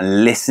doing that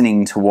and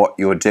listening to what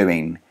you're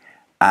doing,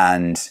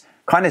 and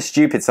kind of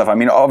stupid stuff. I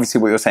mean, obviously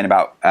what you're saying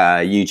about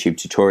YouTube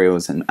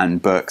tutorials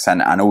and books,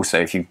 and also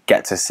if you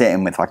get to sit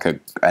in with like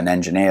an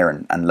engineer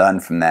and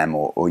learn from them,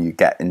 or you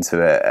get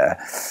into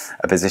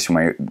a position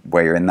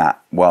where you're in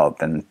that world,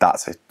 then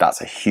that's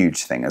a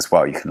huge thing as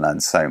well. You can learn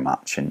so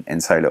much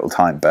in so little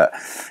time. But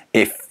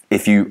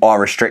if you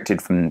are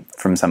restricted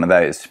from some of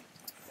those,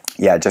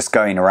 yeah, just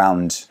going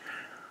around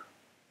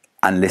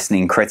and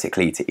listening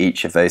critically to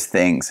each of those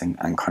things,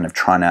 and kind of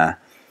trying to,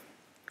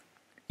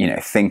 you know,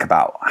 think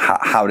about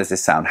how does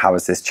this sound? How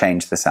has this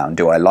changed the sound?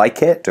 Do I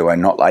like it? Do I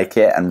not like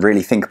it? And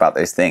really think about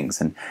those things,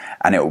 and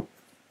it'll,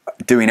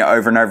 doing it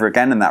over and over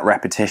again, and that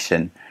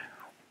repetition,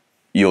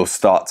 you'll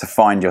start to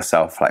find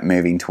yourself like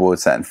moving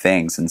towards certain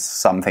things, and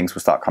some things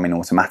will start coming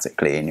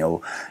automatically, and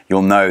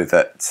you'll know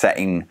that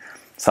setting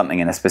something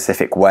in a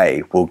specific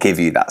way will give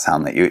you that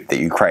sound that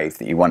you crave,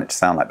 that you want it to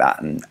sound like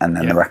that, and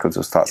then the records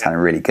will start sounding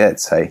really good.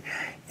 So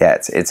yeah,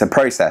 it's a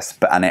process,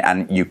 but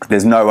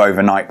there's no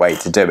overnight way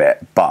to do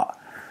it, but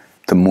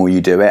the more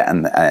you do it,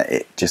 and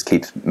it just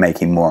keeps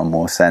making more and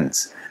more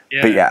sense.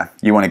 Yeah. But yeah,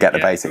 you want to get the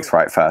basics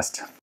right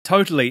first.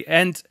 Totally.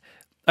 And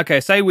okay,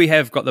 say we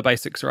have got the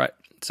basics right.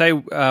 Say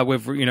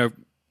we've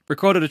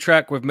recorded a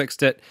track, we've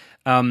mixed it,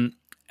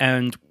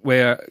 and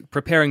we're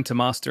preparing to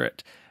master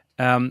it.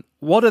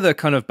 What are the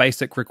kind of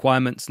basic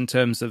requirements in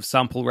terms of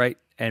sample rate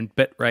and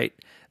bit rate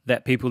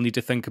that people need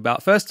to think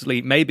about?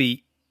 Firstly,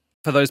 maybe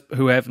for those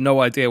who have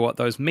no idea what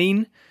those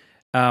mean,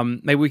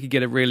 maybe we could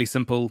get a really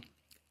simple,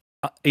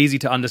 easy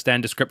to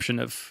understand description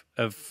of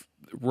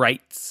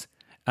rates,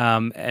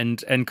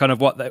 and kind of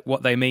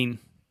what they mean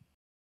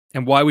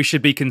and why we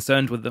should be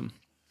concerned with them.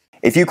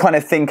 If you kind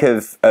of think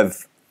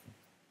of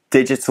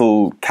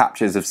digital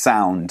captures of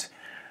sound,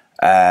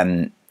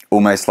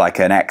 almost like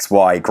an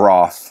XY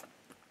graph.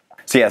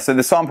 So yeah, so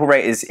the sample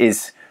rate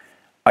is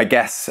I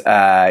guess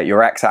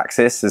your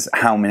x-axis is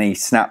how many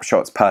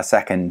snapshots per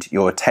second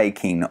you're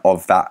taking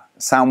of that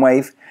sound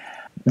wave.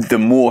 The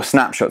more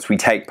snapshots we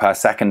take per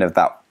second of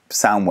that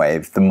sound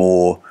wave, the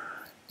more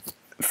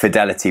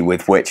fidelity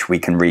with which we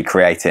can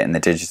recreate it in the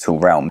digital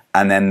realm.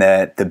 And then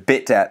the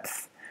bit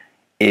depth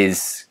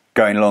is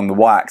going along the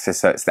y-axis,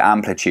 so it's the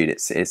amplitude,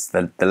 it's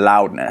the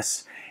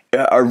loudness.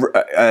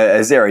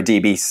 A 0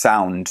 dB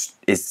sound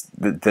is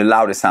the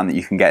loudest sound that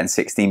you can get in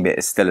 16-bit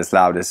is still as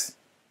loud as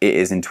it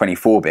is in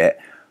 24-bit,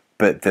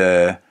 but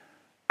the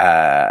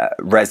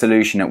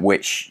resolution at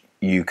which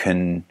you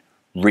can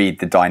read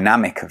the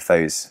dynamic of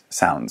those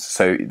sounds,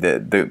 so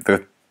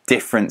the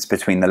difference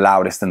between the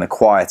loudest and the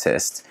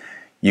quietest,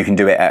 you can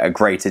do it at a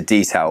greater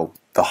detail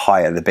the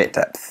higher the bit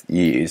depth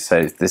you use.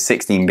 So the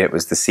 16-bit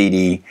was the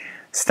CD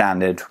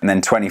standard, and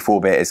then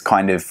 24-bit is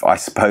kind of, I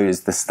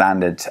suppose, the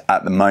standard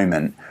at the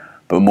moment.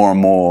 But more and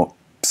more,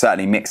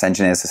 certainly mix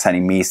engineers are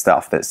sending me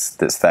stuff that's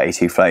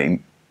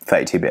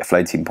 32-bit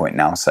floating point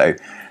now. So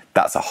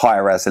that's a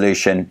higher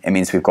resolution. It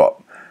means we've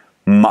got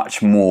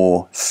much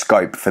more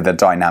scope for the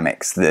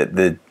dynamics.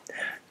 The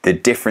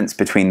difference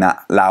between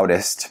that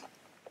loudest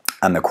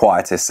and the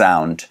quietest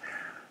sound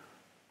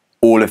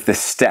all of the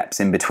steps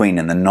in between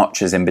and the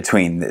notches in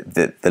between,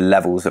 the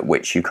levels at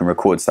which you can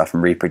record stuff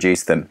and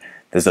reproduce them,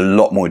 there's a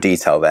lot more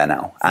detail there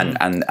now.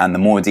 And the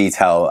more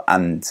detail,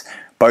 and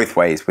both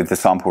ways, with the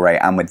sample rate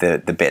and with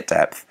the bit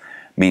depth,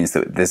 means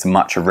that there's a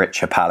much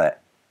richer palette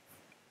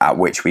at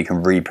which we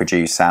can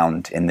reproduce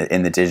sound in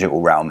the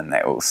digital realm, and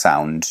it will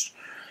sound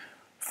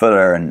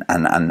fuller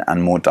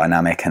and more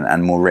dynamic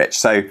and more rich.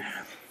 So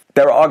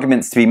there are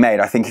arguments to be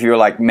made. I think if you're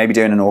like maybe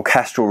doing an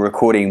orchestral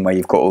recording where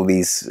you've got all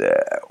these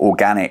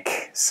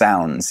organic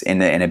sounds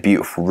in a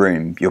beautiful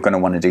room, you're going to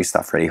want to do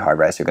stuff really high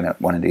res. You're going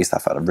to want to do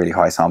stuff at a really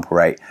high sample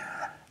rate,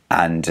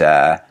 and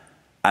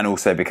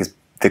also because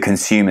the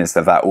consumers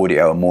of that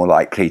audio are more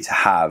likely to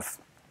have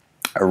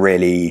a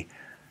really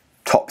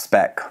top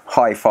spec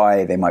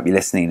hi-fi. They might be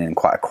listening in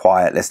quite a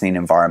quiet listening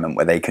environment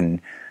where they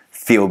can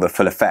feel the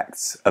full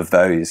effects of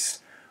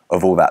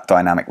all that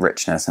dynamic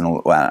richness and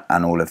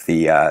all of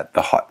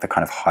the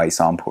kind of high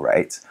sample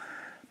rates.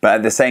 But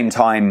at the same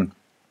time,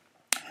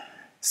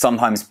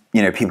 sometimes,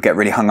 you know, people get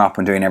really hung up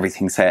on doing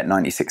everything, say, at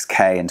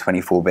 96K and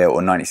 24-bit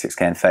or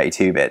 96K and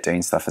 32-bit,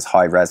 doing stuff as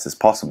high res as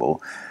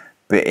possible.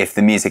 But if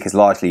the music is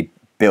largely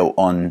built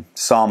on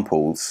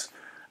samples,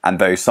 and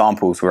those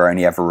samples were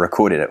only ever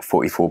recorded at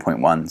 44.1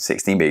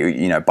 16-bit,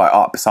 you know, by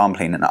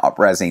up-sampling and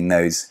up-resing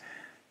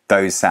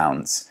those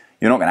sounds,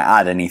 you're not going to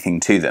add anything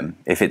to them.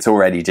 If it's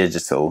already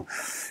digital,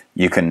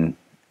 you can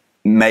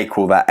make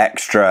all that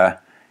extra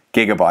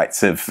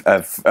gigabytes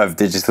of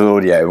digital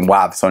audio and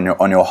WAVs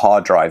on your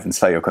hard drive and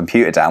slow your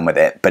computer down with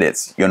it,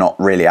 but you're not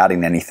really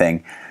adding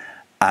anything.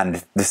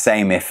 And the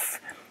same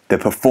if the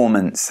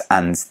performance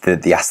and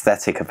the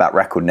aesthetic of that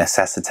record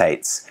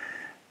necessitates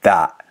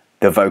that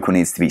the vocal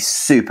needs to be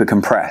super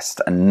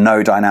compressed and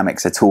no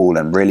dynamics at all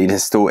and really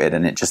distorted,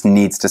 and it just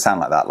needs to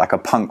sound like that, like a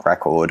punk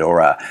record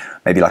or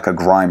maybe like a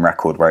grime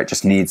record where it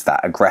just needs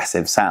that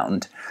aggressive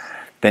sound.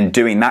 Then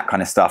doing that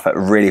kind of stuff at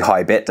really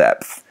high bit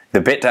depth,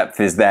 the bit depth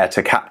is there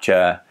to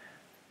capture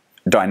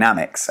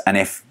dynamics, and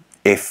if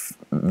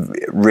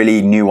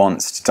really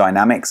nuanced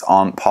dynamics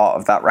aren't part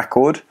of that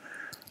record,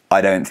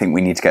 I don't think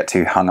we need to get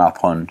too hung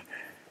up on,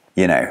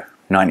 you know,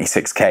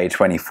 96K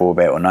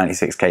 24-bit or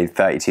 96K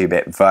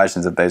 32-bit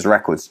versions of those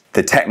records.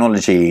 The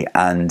technology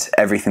and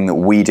everything that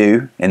we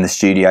do in the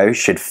studio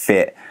should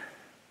fit,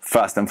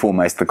 first and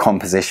foremost, the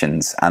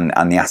compositions and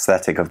the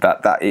aesthetic of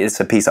that. That is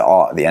a piece of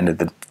art at the end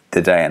of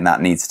the day, and that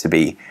needs to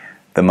be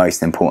the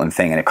most important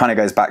thing. And it kind of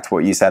goes back to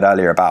what you said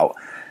earlier about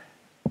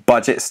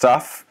budget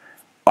stuff.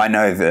 I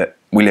know that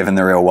we live in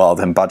the real world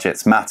and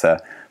budgets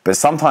matter, but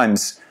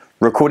sometimes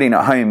recording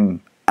at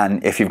home,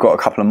 and if you've got a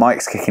couple of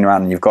mics kicking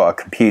around and you've got a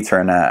computer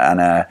and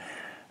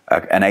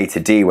an A to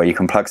D where you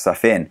can plug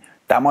stuff in,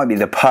 that might be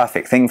the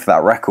perfect thing for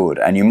that record.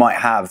 And you might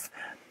have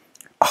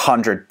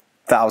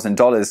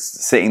 $100,000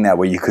 sitting there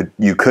where you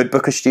could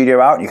book a studio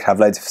out, and you could have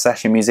loads of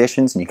session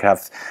musicians, and you could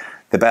have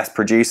the best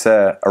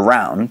producer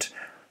around.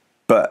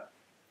 But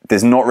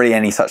there's not really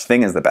any such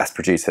thing as the best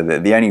producer.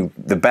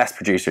 The best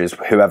producer is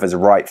whoever's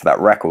right for that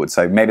record.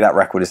 So maybe that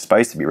record is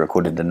supposed to be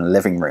recorded in a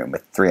living room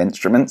with 3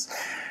 instruments.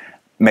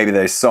 Maybe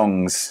those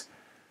songs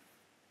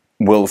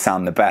will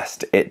sound the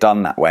best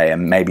done that way,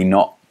 and maybe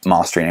not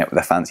mastering it with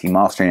a fancy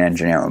mastering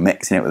engineer or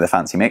mixing it with a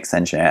fancy mix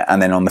engineer.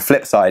 And then on the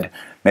flip side,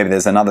 maybe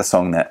there's another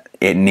song that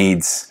it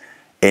needs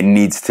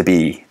to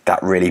be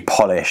that really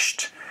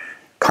polished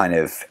kind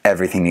of,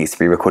 everything needs to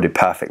be recorded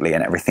perfectly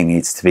and everything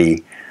needs to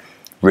be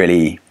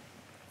really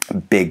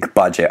big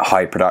budget,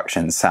 high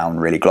production,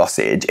 sound really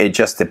glossy. It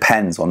just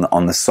depends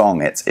on the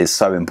song. It's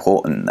so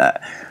important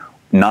that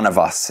none of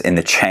us in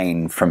the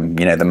chain, from,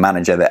 you know, the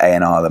manager, the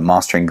A&R, the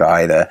mastering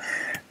guy, the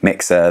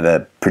mixer,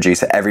 the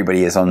producer,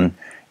 everybody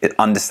it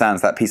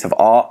understands that piece of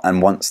art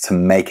and wants to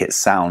make it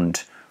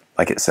sound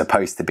like it's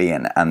supposed to be,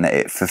 and that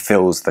it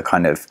fulfills the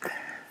kind of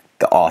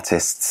the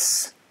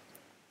artist's,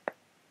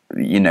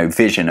 you know,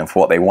 vision of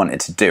what they wanted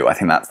to do. I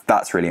think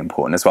that's really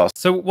important as well.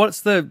 So what's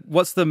the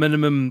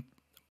minimum?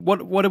 What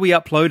do we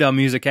upload our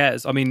music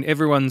as? I mean,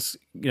 everyone's,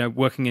 you know,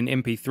 working in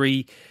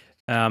MP3.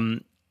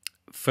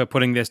 For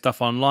putting their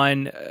stuff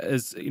online,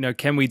 is, you know,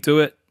 can we do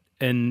it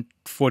in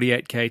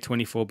 48K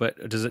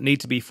 24-bit? Does it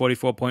need to be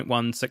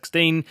 44.1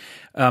 16?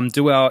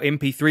 Do our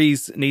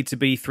MP3s need to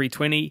be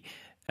 320?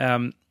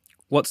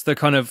 What's the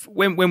kind of,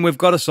 when we've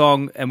got a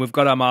song and we've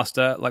got our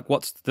master, like,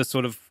 what's the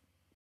sort of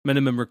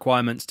minimum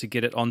requirements to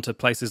get it onto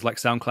places like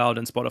SoundCloud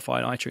and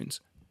Spotify and iTunes?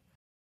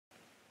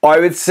 I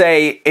would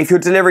say if you're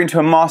delivering to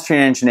a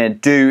mastering engineer,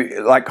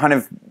 do like kind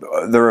of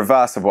the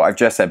reverse of what I've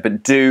just said,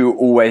 but do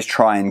always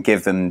try and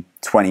give them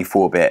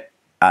 24-bit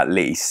at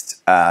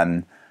least,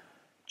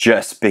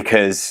 just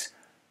because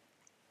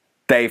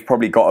they've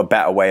probably got a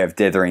better way of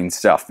dithering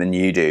stuff than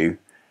you do.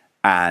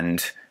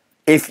 And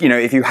if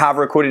you have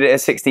recorded it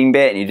as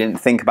 16-bit and you didn't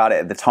think about it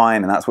at the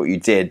time and that's what you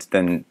did,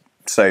 then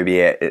so be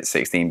it. It's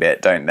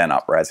 16-bit. Don't then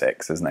up-res it,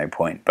 because there's no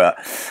point. But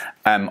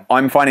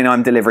I'm finding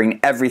I'm delivering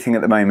everything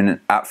at the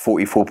moment at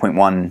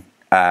 44.1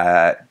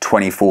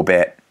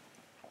 24-bit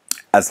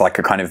as like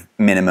a kind of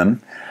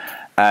minimum.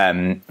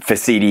 For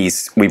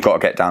CDs, we've got to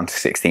get down to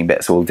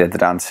 16-bit, so we'll did the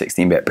down to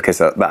 16-bit because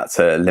that's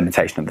a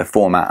limitation of the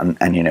format,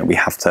 and you know, we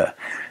have to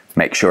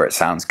make sure it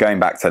sounds. Going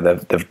back to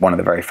the one of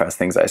the very first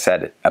things I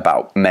said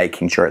about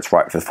making sure it's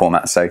right for the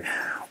format. So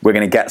we're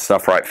going to get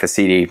stuff right for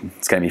CD.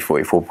 It's going to be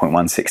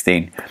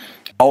 44.116.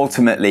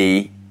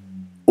 Ultimately,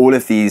 all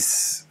of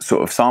these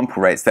sort of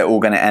sample rates, they're all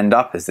going to end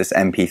up as this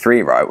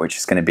MP3, right? Which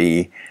is going to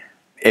be,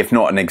 if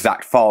not an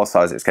exact file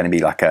size, it's going to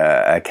be like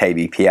a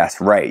kbps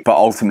rate. But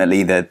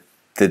ultimately, the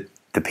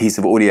piece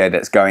of audio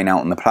that's going out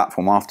on the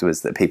platform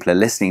afterwards that people are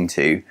listening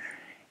to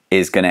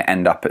is going to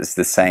end up as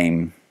the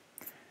same,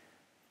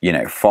 you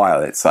know,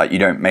 file. It's like you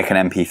don't make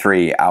an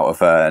MP3 out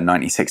of a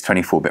 96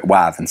 24-bit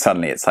WAV and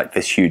suddenly it's like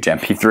this huge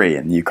MP3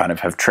 and you kind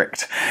of have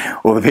tricked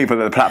all the people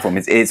at the platform.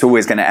 It's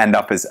always going to end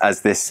up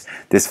as this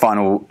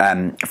final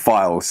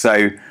file.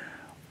 So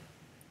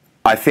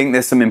I think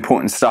there's some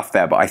important stuff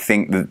there, but I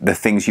think the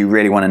things you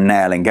really want to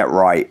nail and get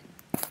right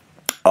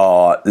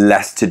are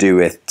less to do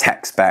with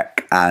tech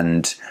spec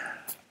and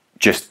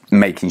just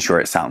making sure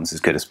it sounds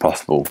as good as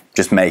possible.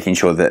 Just making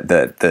sure that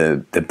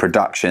the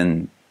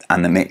production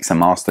and the mix and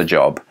master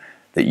job,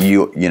 that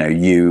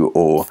you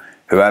or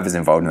whoever's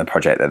involved in the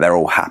project, that they're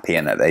all happy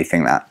and that they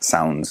think that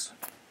sounds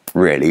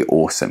really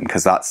awesome,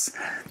 because that's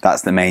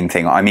the main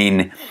thing. I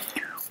mean,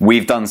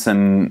 we've done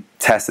some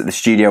tests at the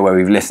studio where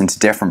we've listened to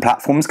different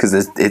platforms, because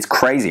it's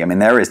crazy. I mean,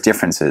 there is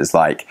differences.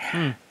 Like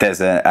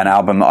there's an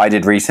album that I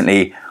did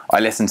recently,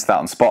 I listened to that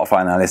on Spotify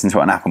and I listened to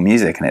it on Apple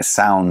Music, and it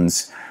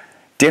sounds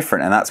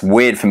different. And that's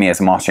weird for me as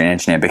a mastering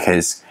engineer,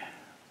 because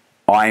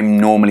I'm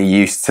normally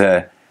used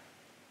to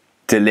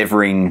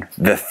delivering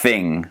the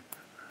thing.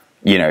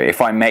 You know,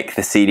 if I make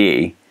the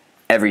CD,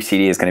 every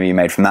CD is going to be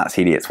made from that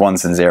CD. It's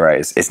ones and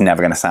zeros. It's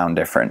never going to sound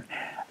different.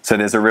 So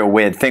there's a real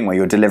weird thing where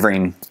you're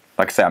delivering,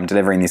 like I say, I'm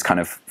delivering these kind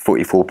of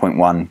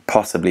 44.1,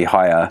 possibly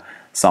higher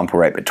sample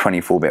rate, but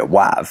 24-bit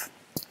WAV.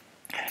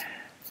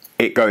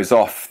 It goes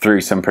off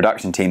through some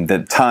production team. The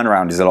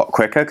turnaround is a lot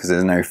quicker because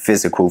there's no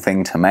physical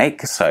thing to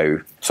make.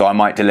 So I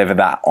might deliver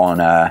that on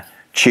a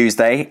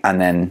Tuesday, and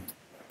then,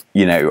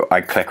 you know,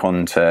 I click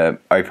on to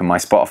open my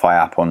Spotify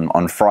app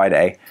on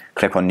Friday,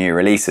 click on new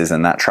releases,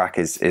 and that track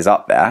is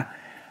up there.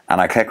 And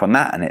I click on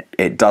that, and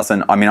it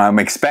doesn't, I mean, I'm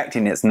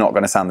expecting it's not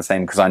going to sound the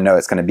same because I know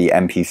it's going to be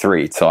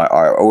MP3. So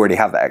I already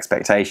have that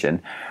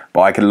expectation.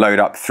 But I can load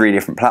up 3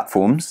 different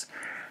platforms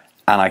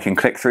and I can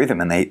click through them,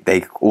 and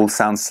they all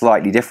sound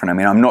slightly different. I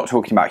mean, I'm not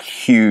talking about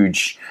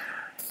huge,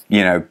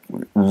 you know,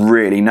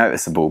 really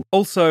noticeable.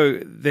 Also,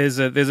 there's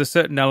a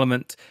certain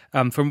element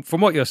from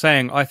what you're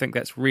saying. I think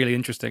that's really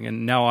interesting,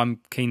 and now I'm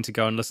keen to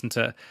go and listen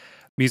to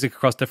music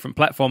across different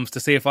platforms to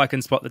see if I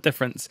can spot the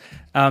difference.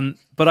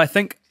 But I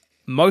think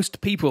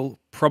most people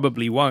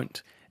probably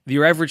won't.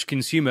 Your average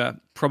consumer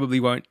probably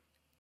won't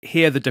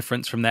hear the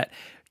difference from that.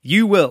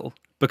 You will,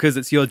 because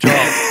it's your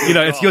job. You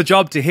know, it's your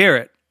job to hear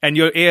it, and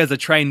your ears are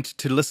trained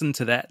to listen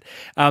to that.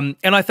 And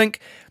I think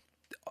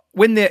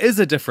when there is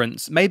a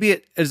difference, maybe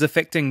it is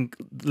affecting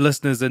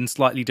listeners in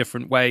slightly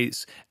different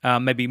ways.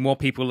 Maybe more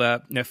people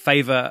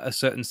favor a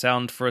certain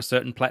sound for a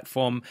certain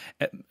platform.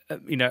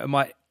 It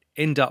might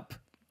end up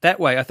that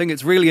way. I think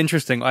it's really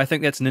interesting. I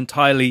think that's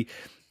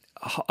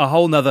a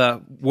whole nother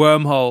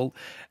wormhole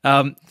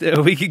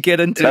that we could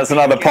get into. That's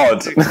another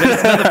pod.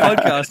 That's another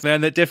podcast,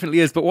 man. That definitely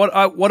is. But what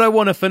I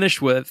want to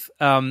finish with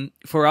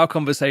for our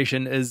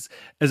conversation is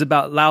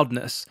about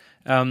loudness.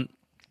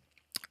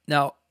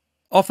 Now,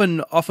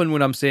 often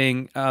when I'm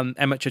seeing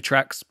amateur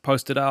tracks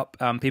posted up,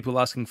 people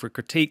asking for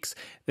critiques,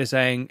 they're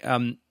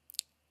saying,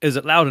 is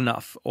it loud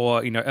enough?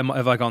 Or,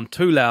 have I gone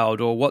too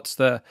loud? Or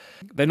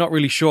they're not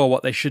really sure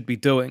what they should be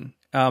doing.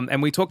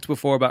 And we talked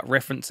before about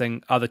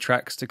referencing other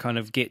tracks to kind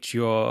of get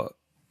your,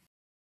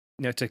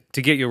 to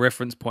get your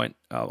reference point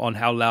on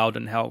how loud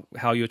and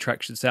how your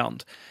track should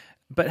sound.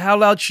 But how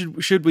loud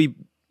should we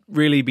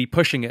really be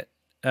pushing it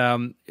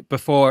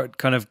before it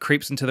kind of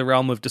creeps into the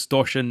realm of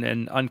distortion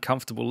and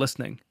uncomfortable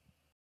listening?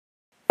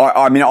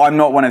 I mean, I'm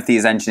not one of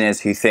these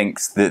engineers who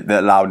thinks that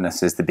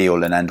loudness is the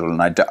be-all and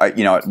end-all. And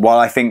while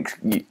I think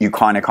you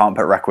kind of can't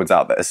put records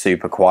out that are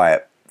super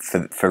quiet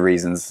for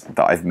reasons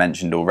that I've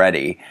mentioned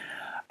already,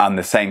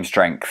 the same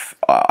strength,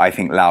 I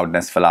think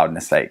loudness for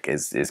loudness sake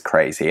is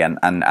crazy. And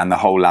the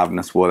whole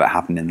loudness war that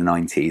happened in the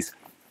 90s,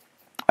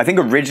 I think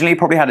originally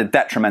probably had a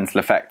detrimental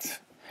effect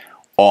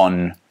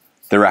on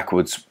the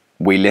records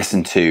we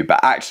listened to.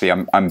 But actually,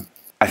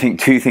 I think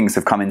 2 things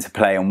have come into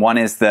play. And one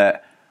is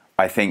that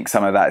I think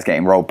some of that is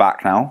getting rolled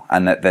back now,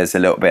 and that there's a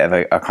little bit of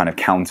a kind of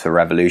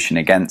counter-revolution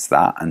against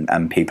that,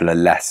 and people are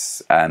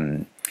less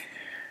kind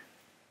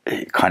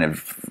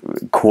of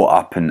caught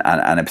up and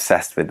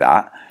obsessed with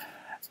that.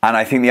 And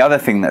I think the other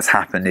thing that's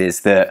happened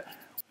is that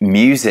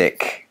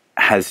music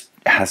has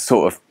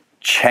sort of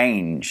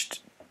changed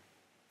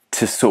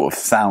to sort of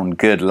sound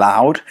good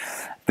loud.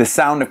 The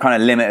sound of kind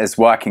of limiters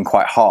working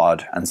quite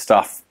hard and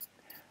stuff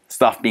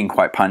being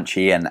quite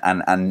punchy and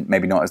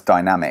maybe not as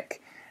dynamic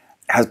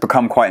has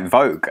become quite in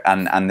vogue.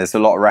 And there's a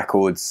lot of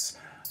records,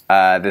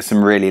 there's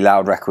some really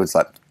loud records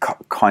like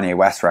Kanye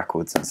West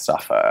records and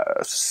stuff are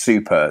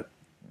super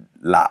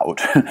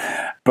loud.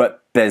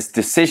 But there's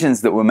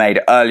decisions that were made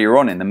earlier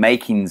on in the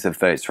makings of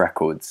those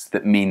records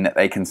that mean that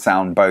they can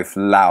sound both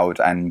loud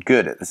and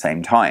good at the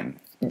same time.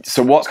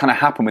 So what's kind of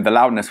happened with the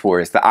loudness war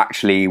is that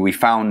actually we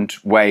found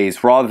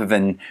ways, rather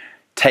than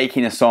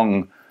taking a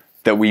song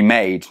that we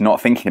made not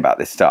thinking about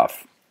this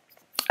stuff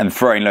and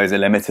throwing loads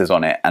of limiters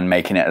on it and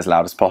making it as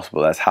loud as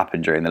possible, as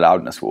happened during the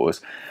loudness wars,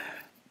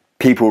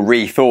 people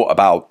rethought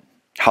about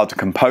how to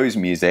compose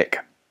music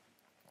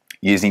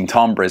using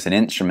timbres and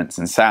instruments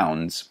and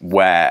sounds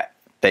where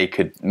they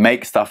could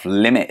make stuff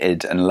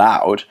limited and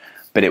loud,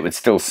 but it would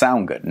still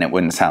sound good and it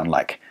wouldn't sound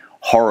like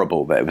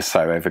horrible that it was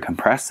so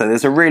overcompressed. So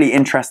there's a really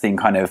interesting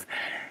kind of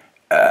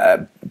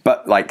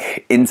but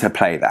like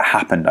interplay that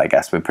happened, I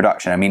guess, with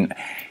production. I mean,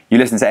 you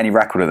listen to any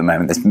record at the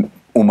moment, there's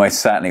almost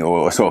certainly,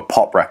 or a sort of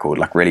pop record,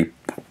 like really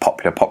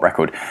popular pop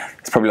record,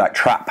 it's probably like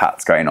trap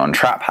hats going on.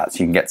 Trap hats,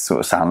 you can get to sort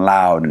of sound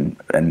loud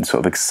and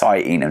sort of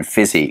exciting and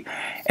fizzy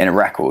in a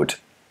record,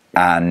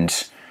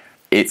 and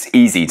it's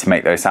easy to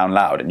make those sound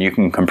loud, and you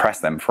can compress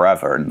them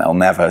forever and they'll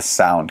never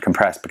sound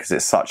compressed because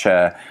it's such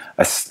a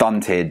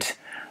stunted,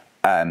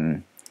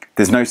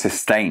 there's no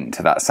sustain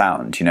to that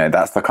sound. You know,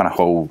 that's the kind of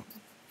whole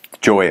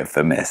joy of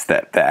them, is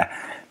that they're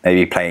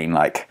maybe playing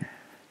like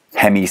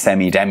hemi,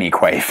 semi, demi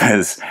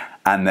quavers,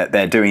 and that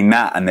they're doing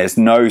that and there's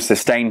no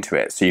sustain to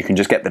it. So you can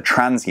just get the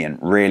transient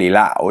really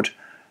loud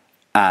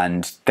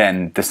and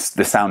then the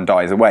sound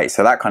dies away.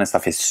 So that kind of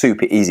stuff is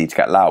super easy to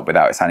get loud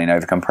without it sounding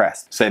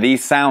overcompressed. So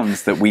these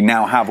sounds that we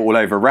now have all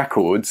over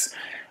records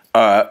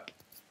are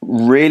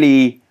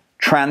really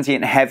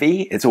transient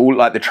heavy. It's all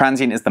like the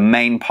transient is the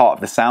main part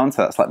of the sound.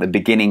 So that's like the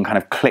beginning kind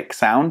of click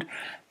sound.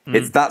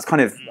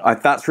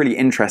 That's really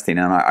interesting,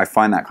 and I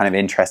find that kind of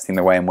interesting,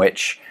 the way in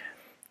which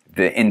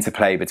the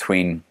interplay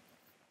between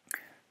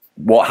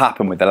what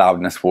happened with the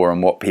loudness war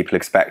and what people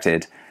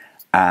expected,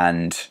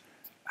 and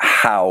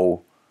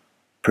how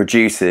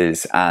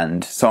producers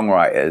and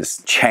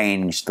songwriters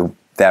changed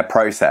their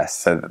process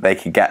so that they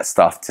could get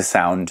stuff to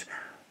sound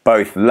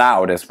both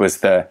loud, as was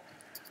the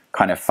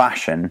kind of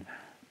fashion,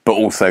 but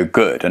also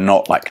good and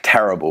not like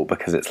terrible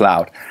because it's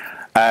loud.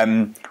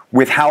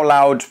 With how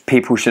loud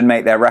people should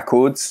make their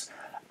records,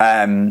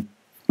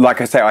 like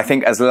I say, I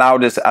think as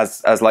loud as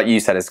like you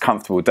said, as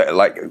comfortable.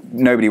 Like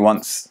nobody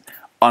wants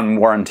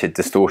unwarranted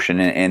distortion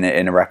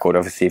in a record.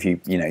 Obviously, if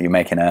you're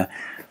making a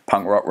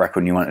punk rock record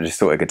and you want to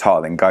distort a guitar,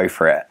 then go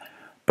for it.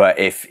 But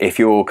if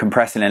you're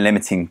compressing and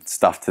limiting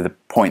stuff to the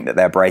point that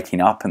they're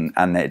breaking up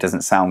and it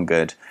doesn't sound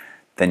good,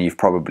 then you've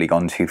probably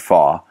gone too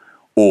far.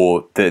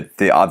 Or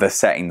the other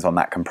settings on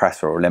that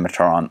compressor or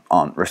limiter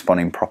aren't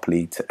responding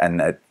properly and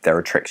there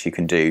are tricks you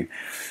can do,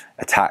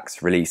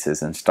 attacks,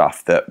 releases and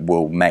stuff that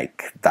will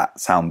make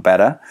that sound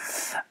better.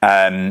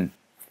 I,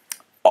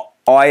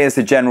 as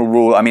a general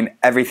rule, I mean,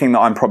 everything that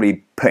I'm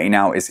probably putting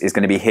out is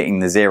going to be hitting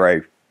the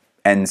zero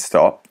end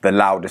stop. The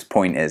loudest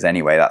point is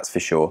anyway, that's for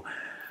sure.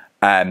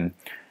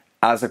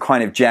 As a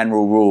kind of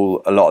general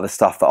rule, a lot of the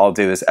stuff that I'll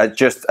do is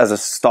just as a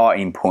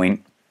starting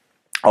point,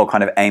 I'll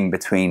kind of aim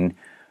between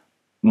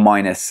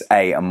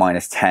 -8 and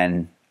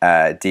 -10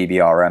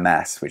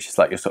 dBRMS, which is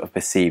like your sort of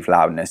perceived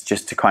loudness,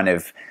 just to kind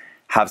of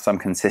have some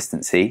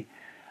consistency.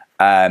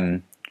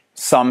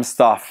 Some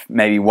stuff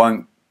maybe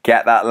won't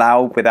get that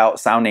loud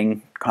without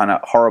sounding kind of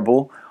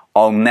horrible.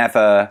 I'll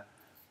never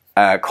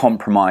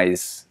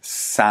compromise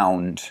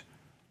sound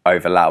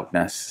over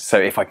loudness. So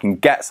if I can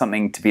get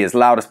something to be as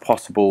loud as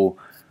possible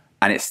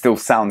and it still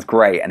sounds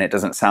great and it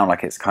doesn't sound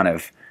like it's kind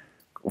of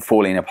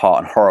falling apart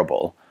and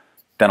horrible,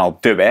 then I'll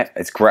do it.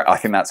 It's great. I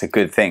think that's a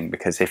good thing,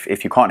 because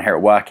if you can't hear it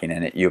working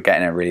and you're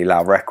getting a really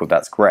loud record,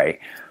 that's great.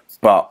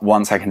 But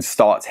once I can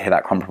start to hear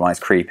that compromise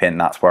creep in,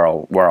 that's where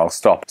I'll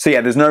stop. So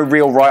yeah, there's no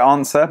real right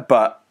answer,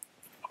 but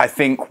I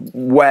think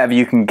wherever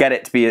you can get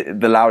it to be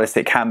the loudest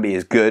it can be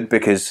is good,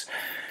 because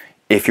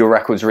if your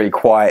record's really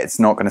quiet, it's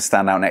not going to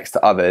stand out next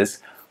to others,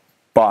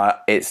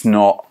 but it's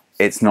not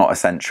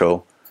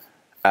essential.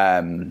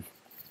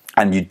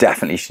 And you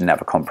definitely should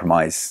never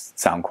compromise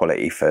sound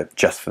quality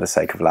just for the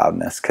sake of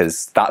loudness,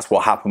 because that's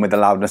what happened with the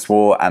loudness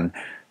war, and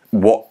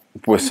what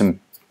were some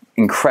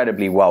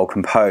incredibly well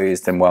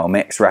composed and well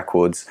mixed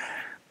records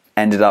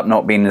ended up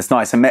not being as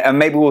nice. And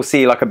maybe we'll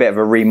see like a bit of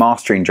a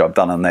remastering job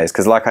done on those,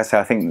 because like I say,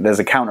 I think there's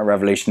a counter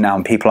revolution now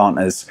and people aren't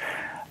as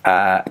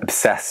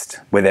obsessed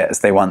with it as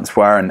they once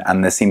were,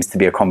 and there seems to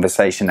be a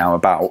conversation now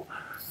about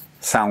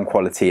sound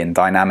quality and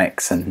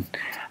dynamics and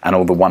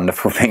all the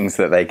wonderful things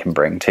that they can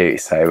bring too.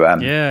 So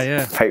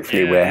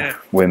hopefully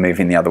we're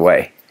moving the other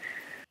way.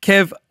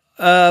 Kev,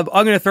 I'm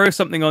going to throw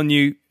something on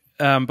you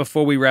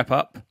before we wrap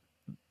up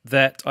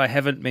that I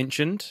haven't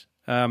mentioned,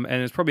 and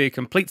it's probably a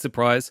complete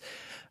surprise.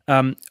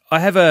 I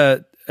have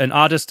an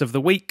artist of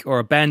the week or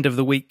a band of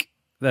the week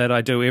that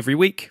I do every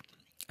week,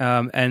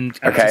 and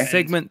it's a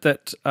segment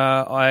that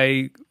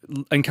I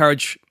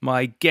encourage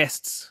my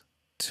guests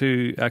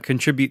to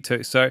contribute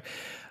to. So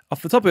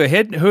off the top of your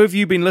head, who have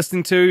you been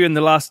listening to in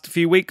the last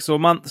few weeks or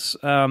months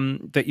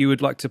that you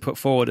would like to put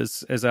forward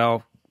as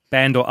our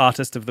band or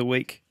artist of the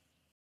week?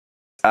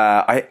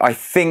 I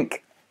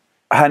think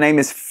Her name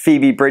is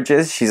Phoebe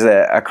Bridgers. She's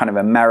a kind of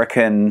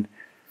American.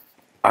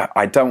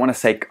 I don't want to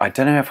say. I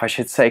don't know if I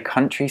should say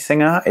country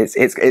singer.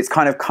 It's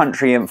kind of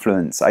country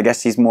influence. I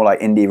guess she's more like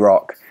indie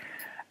rock.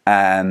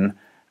 And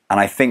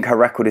I think her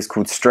record is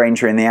called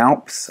Stranger in the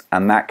Alps,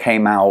 and that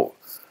came out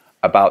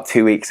about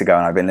 2 weeks ago,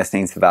 and I've been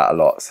listening to that a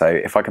lot. So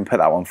if I can put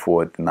that one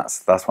forward, then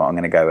that's what I'm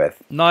going to go with.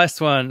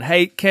 Nice one.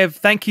 Hey, Kev,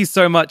 thank you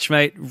so much,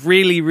 mate.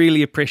 Really,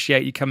 really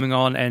appreciate you coming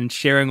on and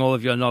sharing all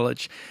of your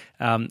knowledge.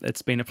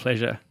 It's been a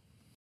pleasure.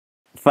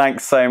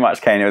 Thanks so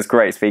much, Kane. It was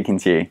great speaking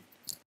to you.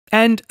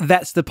 And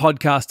that's the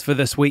podcast for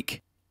this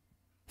week.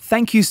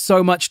 Thank you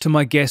so much to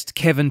my guest,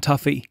 Kevin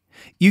Tuffy.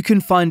 You can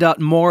find out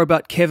more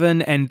about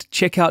Kevin and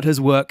check out his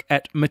work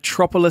at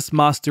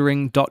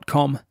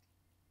metropolismastering.com.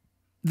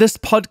 This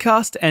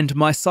podcast and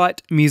my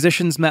site,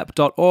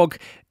 musiciansmap.org,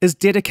 is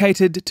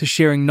dedicated to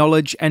sharing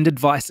knowledge and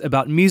advice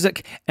about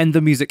music and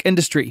the music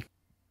industry.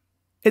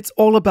 It's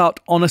all about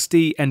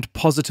honesty and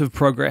positive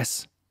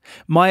progress.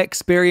 My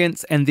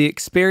experience and the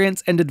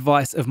experience and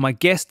advice of my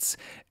guests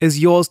is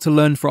yours to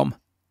learn from.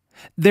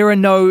 There are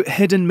no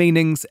hidden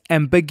meanings,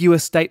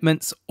 ambiguous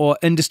statements, or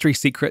industry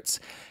secrets,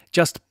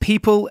 just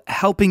people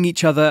helping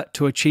each other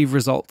to achieve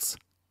results.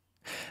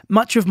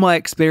 Much of my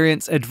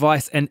experience,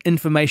 advice, and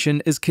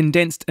information is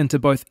condensed into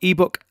both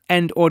ebook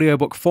and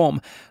audiobook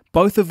form,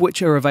 both of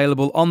which are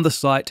available on the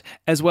site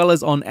as well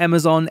as on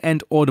Amazon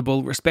and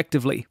Audible,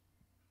 respectively.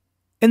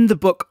 In the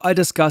book, I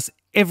discuss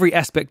every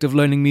aspect of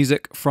learning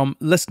music, from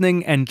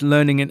listening and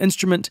learning an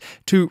instrument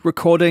to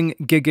recording,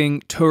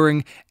 gigging,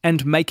 touring,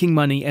 and making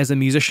money as a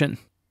musician.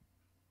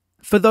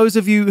 For those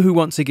of you who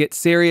want to get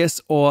serious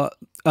or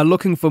are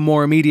looking for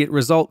more immediate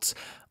results,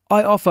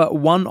 I offer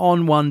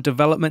one-on-one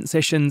development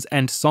sessions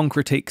and song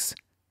critiques.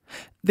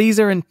 These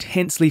are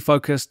intensely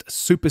focused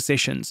super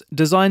sessions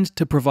designed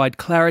to provide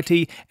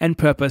clarity and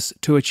purpose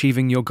to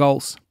achieving your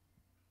goals.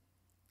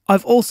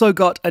 I've also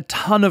got a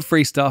ton of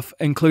free stuff,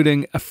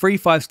 including a free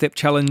 5-step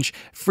challenge,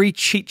 free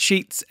cheat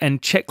sheets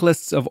and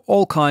checklists of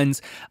all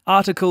kinds,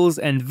 articles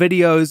and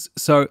videos,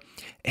 so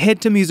head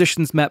to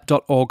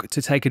musiciansmap.org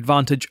to take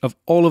advantage of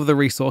all of the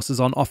resources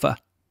on offer.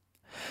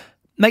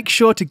 Make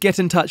sure to get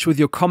in touch with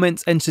your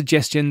comments and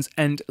suggestions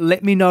and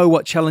let me know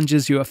what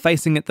challenges you are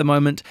facing at the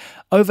moment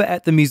over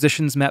at the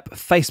Musicians Map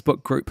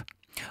Facebook group.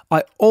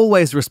 I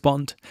always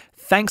respond.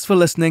 Thanks for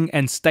listening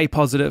and stay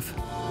positive.